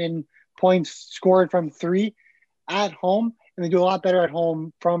nation in points scored from 3 at home, and they do a lot better at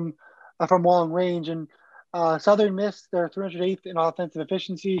home from long range. And Southern Miss, they're 308th in offensive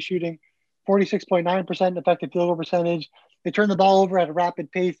efficiency, shooting 46.9% effective field goal percentage. They turn the ball over at a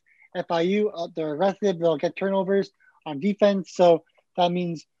rapid pace. FIU, they're aggressive. They'll get turnovers on defense, so that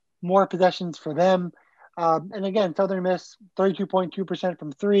means more possessions for them. And again, Southern Miss, 32.2%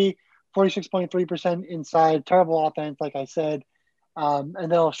 from 3, 46.3% inside. Terrible offense, like I said.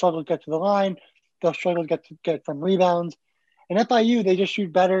 And they'll struggle to get to the line. They'll struggle to get some rebounds. And FIU, they just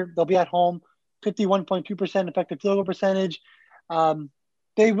shoot better. They'll be at home, 51.2% effective field goal percentage.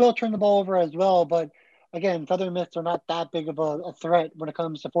 They will turn the ball over as well, but again, Southern Miss are not that big of a threat when it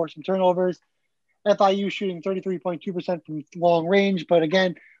comes to forcing turnovers. FIU shooting 33.2% from long range, but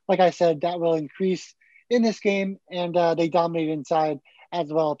again, like I said, that will increase in this game, and they dominate inside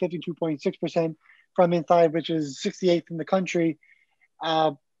as well, 52.6% from inside, which is 68th in the country.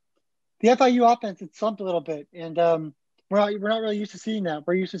 The FIU offense, it's slumped a little bit, and we're not really used to seeing that.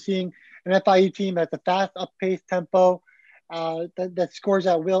 We're used to seeing an FIU team that's a fast, up-paced tempo that scores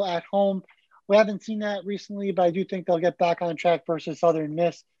at will at home. We haven't seen that recently, but I do think they'll get back on track versus Southern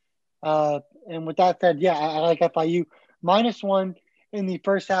Miss. And with that said, yeah, I like FIU -1 in the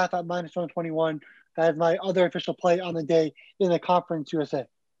first half at -121. That is my other official play on the day in the Conference USA.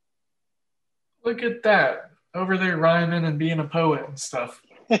 Look at that. Over there rhyming and being a poet and stuff.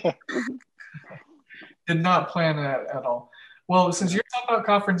 Did not plan that at all. Well, since you're talking about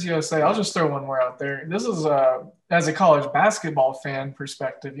Conference USA, I'll just throw one more out there. This is, as a college basketball fan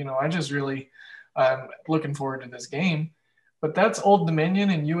perspective, I just really looking forward to this game. But that's Old Dominion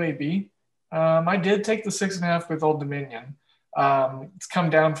and UAB. I did take the 6.5 with Old Dominion. It's come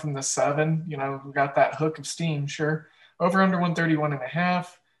down from the 7. You know, we got that hook of steam, sure. Over under 131.5.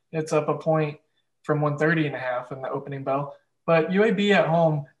 It's up a point from 130.5 in the opening bell. But UAB at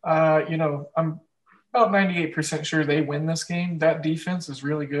home, you know, I'm about 98% sure they win this game. That defense is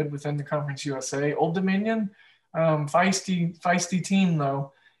really good within the Conference USA. Old Dominion, feisty team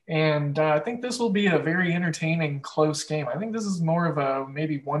though. And I think this will be a very entertaining, close game. I think this is more of a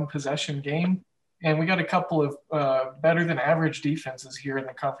maybe one possession game. And we got a couple of better than average defenses here in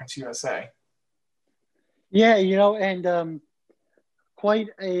the Conference USA. Yeah, you know, and quite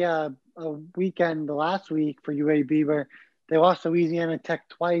a weekend last week for UAB where they lost to Louisiana Tech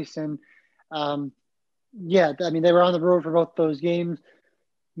twice. And yeah, I mean, they were on the road for both those games,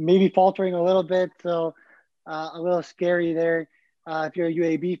 maybe faltering a little bit. So a little scary there if you're a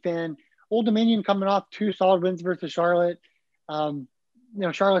UAB fan. Old Dominion coming off 2 solid wins versus Charlotte. You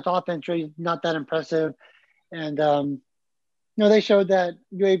know, Charlotte's offense really not that impressive. And, you know, they showed that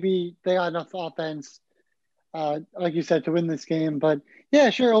UAB, they got enough offense, like you said, to win this game. But, yeah,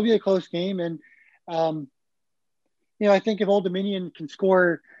 sure, it'll be a close game. And, you know, I think if Old Dominion can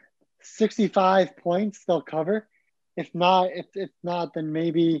score 65 points, they'll cover. If not, then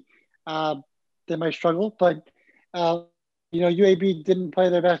maybe they might struggle. But, you know, UAB didn't play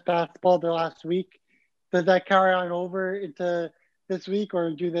their best basketball the last week. Does that carry on over into this week,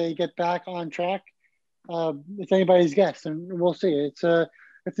 or do they get back on track? It's anybody's guess, and we'll see. It's an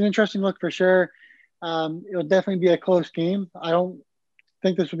interesting look for sure. It'll definitely be a close game. I don't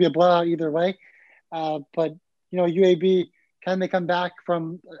think this will be a blowout either way. But you know, UAB, can they come back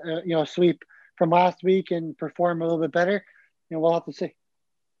from you know, a sweep from last week and perform a little bit better? You know, we'll have to see.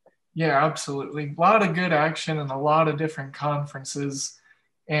 Yeah, absolutely. A lot of good action in a lot of different conferences.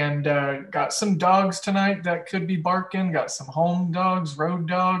 And got some dogs tonight that could be barking. Got some home dogs, road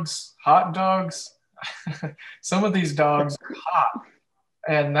dogs, hot dogs. Some of these dogs are hot.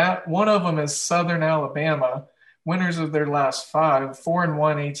 And that one of them is Southern Alabama, winners of their last 5,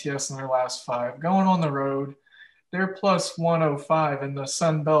 4-1 ATS in their last 5, going on the road. They're plus 105 in the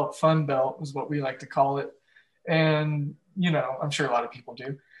Sun Belt, Fun Belt is what we like to call it. And, you know, I'm sure a lot of people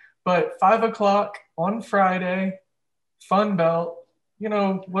do. But 5 o'clock on Friday, Fun Belt, you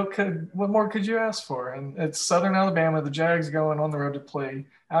know, what more could you ask for? And it's Southern Alabama, the Jags going on the road to play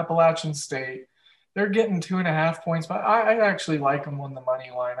Appalachian State. They're getting 2.5 points, but I actually like them on the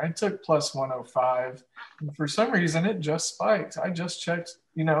money line. I took plus 105. And for some reason, it just spiked. I just checked,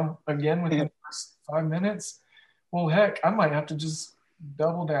 you know, again within the first 5 minutes. Well, heck, I might have to just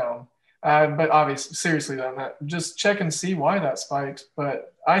double down. But obviously, seriously, though, just check and see why that spiked.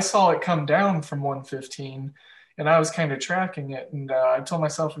 But I saw it come down from 115. And I was kind of tracking it. And I told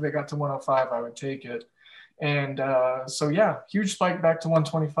myself if they got to 105, I would take it. And so, yeah, huge spike back to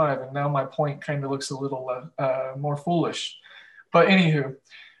 125. And now my point kind of looks a little more foolish. But anywho,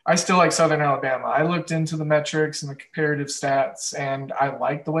 I still like Southern Alabama. I looked into the metrics and the comparative stats, and I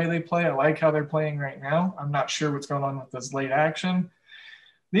like the way they play. I like how they're playing right now. I'm not sure what's going on with this late action.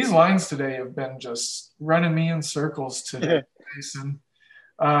 These lines today have been just running me in circles today, Jason,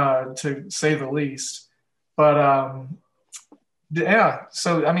 to say the least. But, yeah,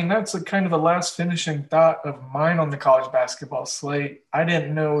 so, I mean, that's kind of the last finishing thought of mine on the college basketball slate. I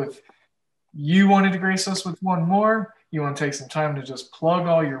didn't know if you wanted to grace us with one more. You want to take some time to just plug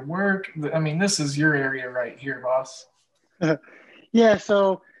all your work. I mean, this is your area right here, boss. Yeah,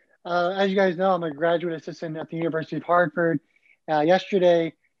 so as you guys know, I'm a graduate assistant at the University of Hartford.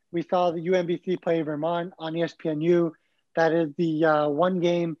 Yesterday, we saw the UMBC play Vermont on ESPNU. That is the one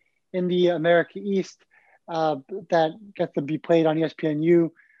game in the America East that gets to be played on ESPNU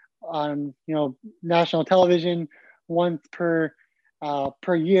on, you know, national television once per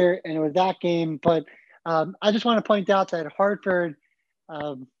year, and it was that game. But I just want to point out that Hartford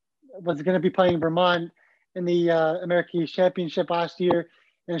was going to be playing Vermont in the America East Championship last year,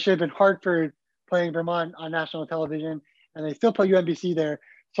 and it should have been Hartford playing Vermont on national television, and they still play UMBC there.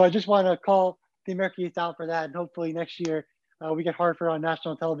 So I just want to call the America East out for that, and hopefully next year we get Hartford on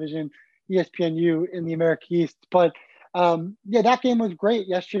national television, ESPNU in the America East. But yeah, that game was great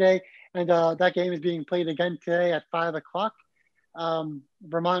yesterday, and that game is being played again today at 5 o'clock.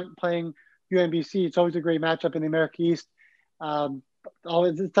 Vermont playing UMBC. It's always a great matchup in the America East.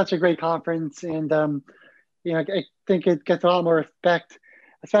 It's such a great conference, and you know, I think it gets a lot more respect,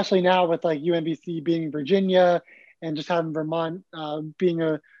 especially now with like UMBC being Virginia and just having Vermont being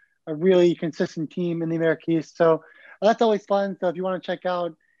a really consistent team in the America East. So that's always fun. So if you want to check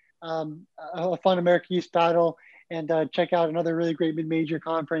out a fun America East battle and check out another really great mid-major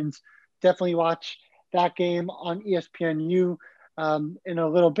conference, definitely watch that game on ESPNU in a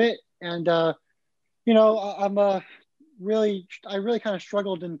little bit. And, you know, I'm I really kind of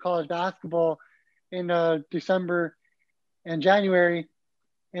struggled in college basketball in December and January.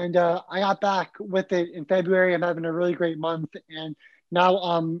 And I got back with it in February. I'm having a really great month. And now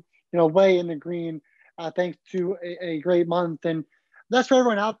I'm, way in the green, thanks to a great month. And that's for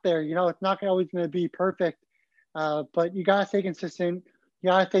everyone out there. It's not always going to be perfect, but you got to stay consistent. You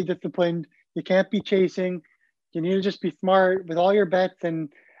got to stay disciplined. You can't be chasing. You need to just be smart with all your bets and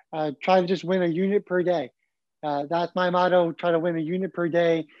try to just win a unit per day. That's my motto, try to win a unit per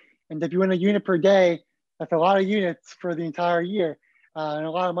day. And if you win a unit per day, that's a lot of units for the entire year and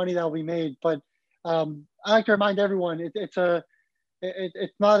a lot of money that will be made. But I like to remind everyone, it's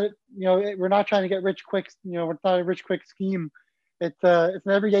not, we're not trying to get rich quick. It's not a rich quick scheme. It's an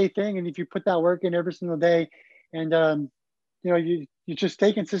everyday thing. And if you put that work in every single day and, you just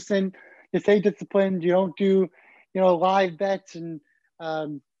stay consistent, you stay disciplined, you don't do, live bets and,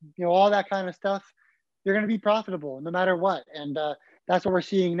 all that kind of stuff, you're going to be profitable no matter what. And that's what we're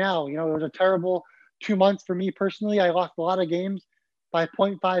seeing now. It was a terrible 2 months for me personally. I lost a lot of games by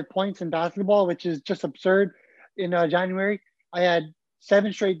 0.5 points in basketball, which is just absurd. In January, I had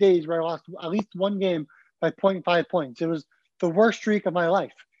 7 straight days where I lost at least one game by 0.5 points. It was the worst streak of my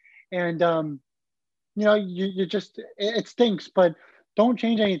life. And, you just, it stinks, but don't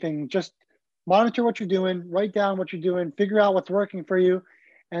change anything. Just monitor what you're doing, write down what you're doing, figure out what's working for you.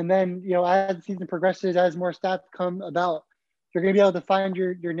 And then, as the season progresses, as more stats come about, you're going to be able to find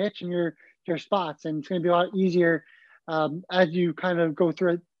your niche and your spots. And it's going to be a lot easier as you kind of go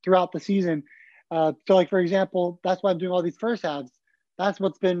throughout the season. So like, for example, that's why I'm doing all these first halves. That's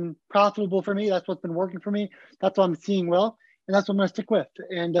what's been profitable for me. That's what's been working for me. That's what I'm seeing well. And that's what I'm going to stick with.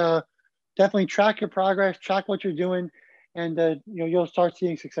 And definitely track your progress, track what you're doing, and you'll start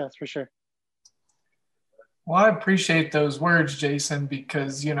seeing success for sure. Well, I appreciate those words, Jason,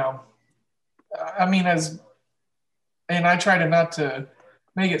 because, and I try to not to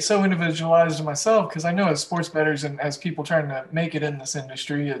make it so individualized to myself, because I know as sports bettors and as people trying to make it in this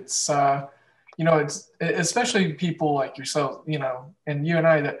industry, it's, it's especially people like yourself, and you and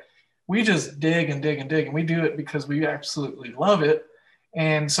I, that we just dig and dig and dig, and we do it because we absolutely love it.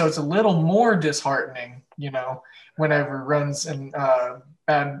 And so it's a little more disheartening, whenever runs and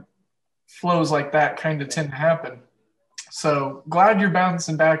bad flows like that kind of tend to happen. So glad you're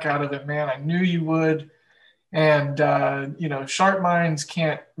bouncing back out of it, man. I knew you would. And, sharp minds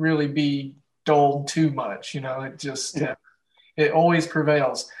can't really be dulled too much. It just, it always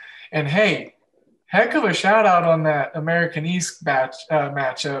prevails. And hey, heck of a shout out on that American East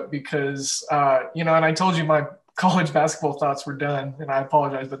matchup because, and I told you my college basketball thoughts were done, and I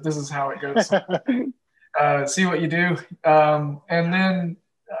apologize, but this is how it goes. See what you do. And then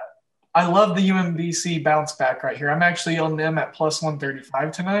I love the UMBC bounce back right here. I'm actually on them at plus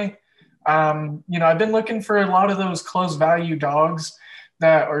 135 tonight. I've been looking for a lot of those close value dogs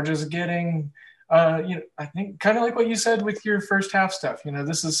that are just getting, I think kind of like what you said with your first half stuff.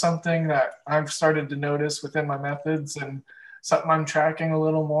 This is something that I've started to notice within my methods and something I'm tracking a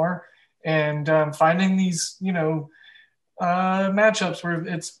little more. And finding these, matchups where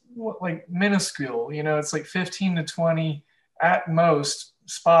it's like minuscule, it's like 15 to 20 at most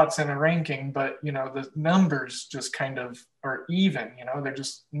spots in a ranking, but the numbers just kind of are even, they're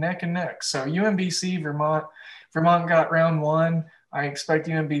just neck and neck. So UMBC, Vermont got round 1. I expect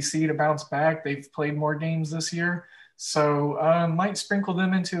UMBC to bounce back. They've played more games this year, so might sprinkle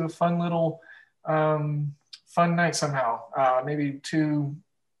them into a fun little fun night somehow. Maybe 2-3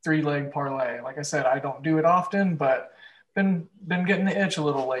 leg parlay. Like I said, I don't do it often, but been getting the itch a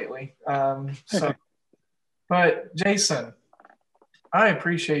little lately. But Jason, I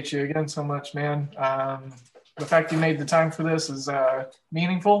appreciate you again so much, man. The fact you made the time for this is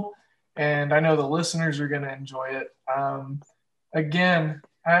meaningful, and I know the listeners are going to enjoy it. Again,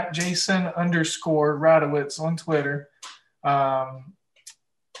 at Jason_Radowitz on Twitter,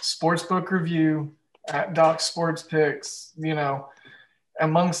 Sportsbook Review, at Doc Sports Picks,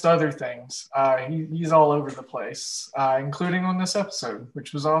 amongst other things. He's all over the place, including on this episode,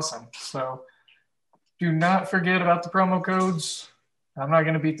 which was awesome. So do not forget about the promo codes. I'm not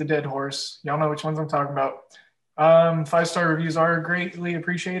going to beat the dead horse. Y'all know which ones I'm talking about. 5-star reviews are greatly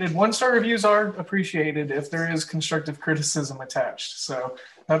appreciated. 1-star reviews are appreciated if there is constructive criticism attached. So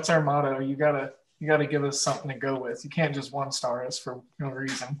that's our motto. You gotta give us something to go with. You can't just 1-star us for no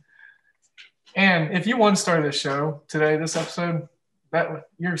reason. And if you 1-star this show today, this episode,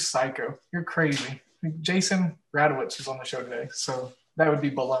 you're psycho. You're crazy. Jason Radowitz was on the show today, so that would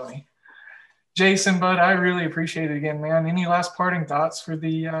be baloney. Jason, bud, I really appreciate it again, man. Any last parting thoughts for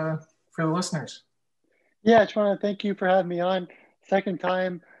the listeners? Yeah, I just want to thank you for having me on. Second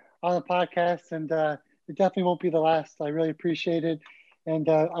time on the podcast, and it definitely won't be the last. I really appreciate it. And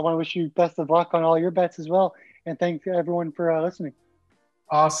I want to wish you best of luck on all your bets as well. And thanks to everyone for listening.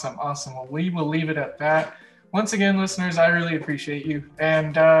 Awesome. Well, we will leave it at that. Once again, listeners, I really appreciate you.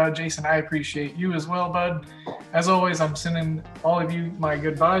 And Jason, I appreciate you as well, bud. As always, I'm sending all of you my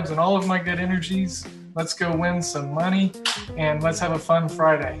good vibes and all of my good energies. Let's go win some money, and let's have a fun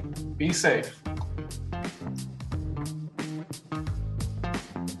Friday. Be safe.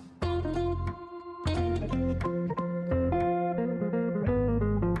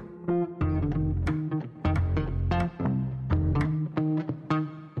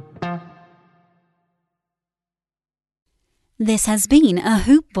 This has been a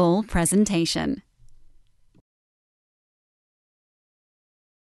Hoop Ball presentation.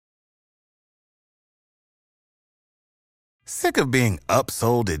 Sick of being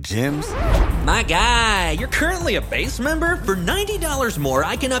upsold at gyms? My guy, you're currently a base member? For $90 more,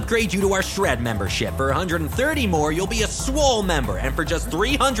 I can upgrade you to our Shred membership. For $130 more, you'll be a Swole member. And for just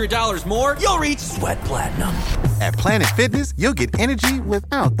 $300 more, you'll reach Sweat Platinum. At Planet Fitness, you'll get energy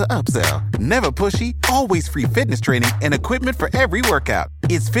without the upsell. Never pushy, always free fitness training and equipment for every workout.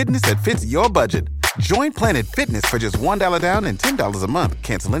 It's fitness that fits your budget. Join Planet Fitness for just $1 down and $10 a month.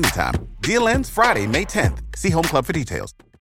 Cancel anytime. Deal ends Friday, May 10th. See Home Club for details.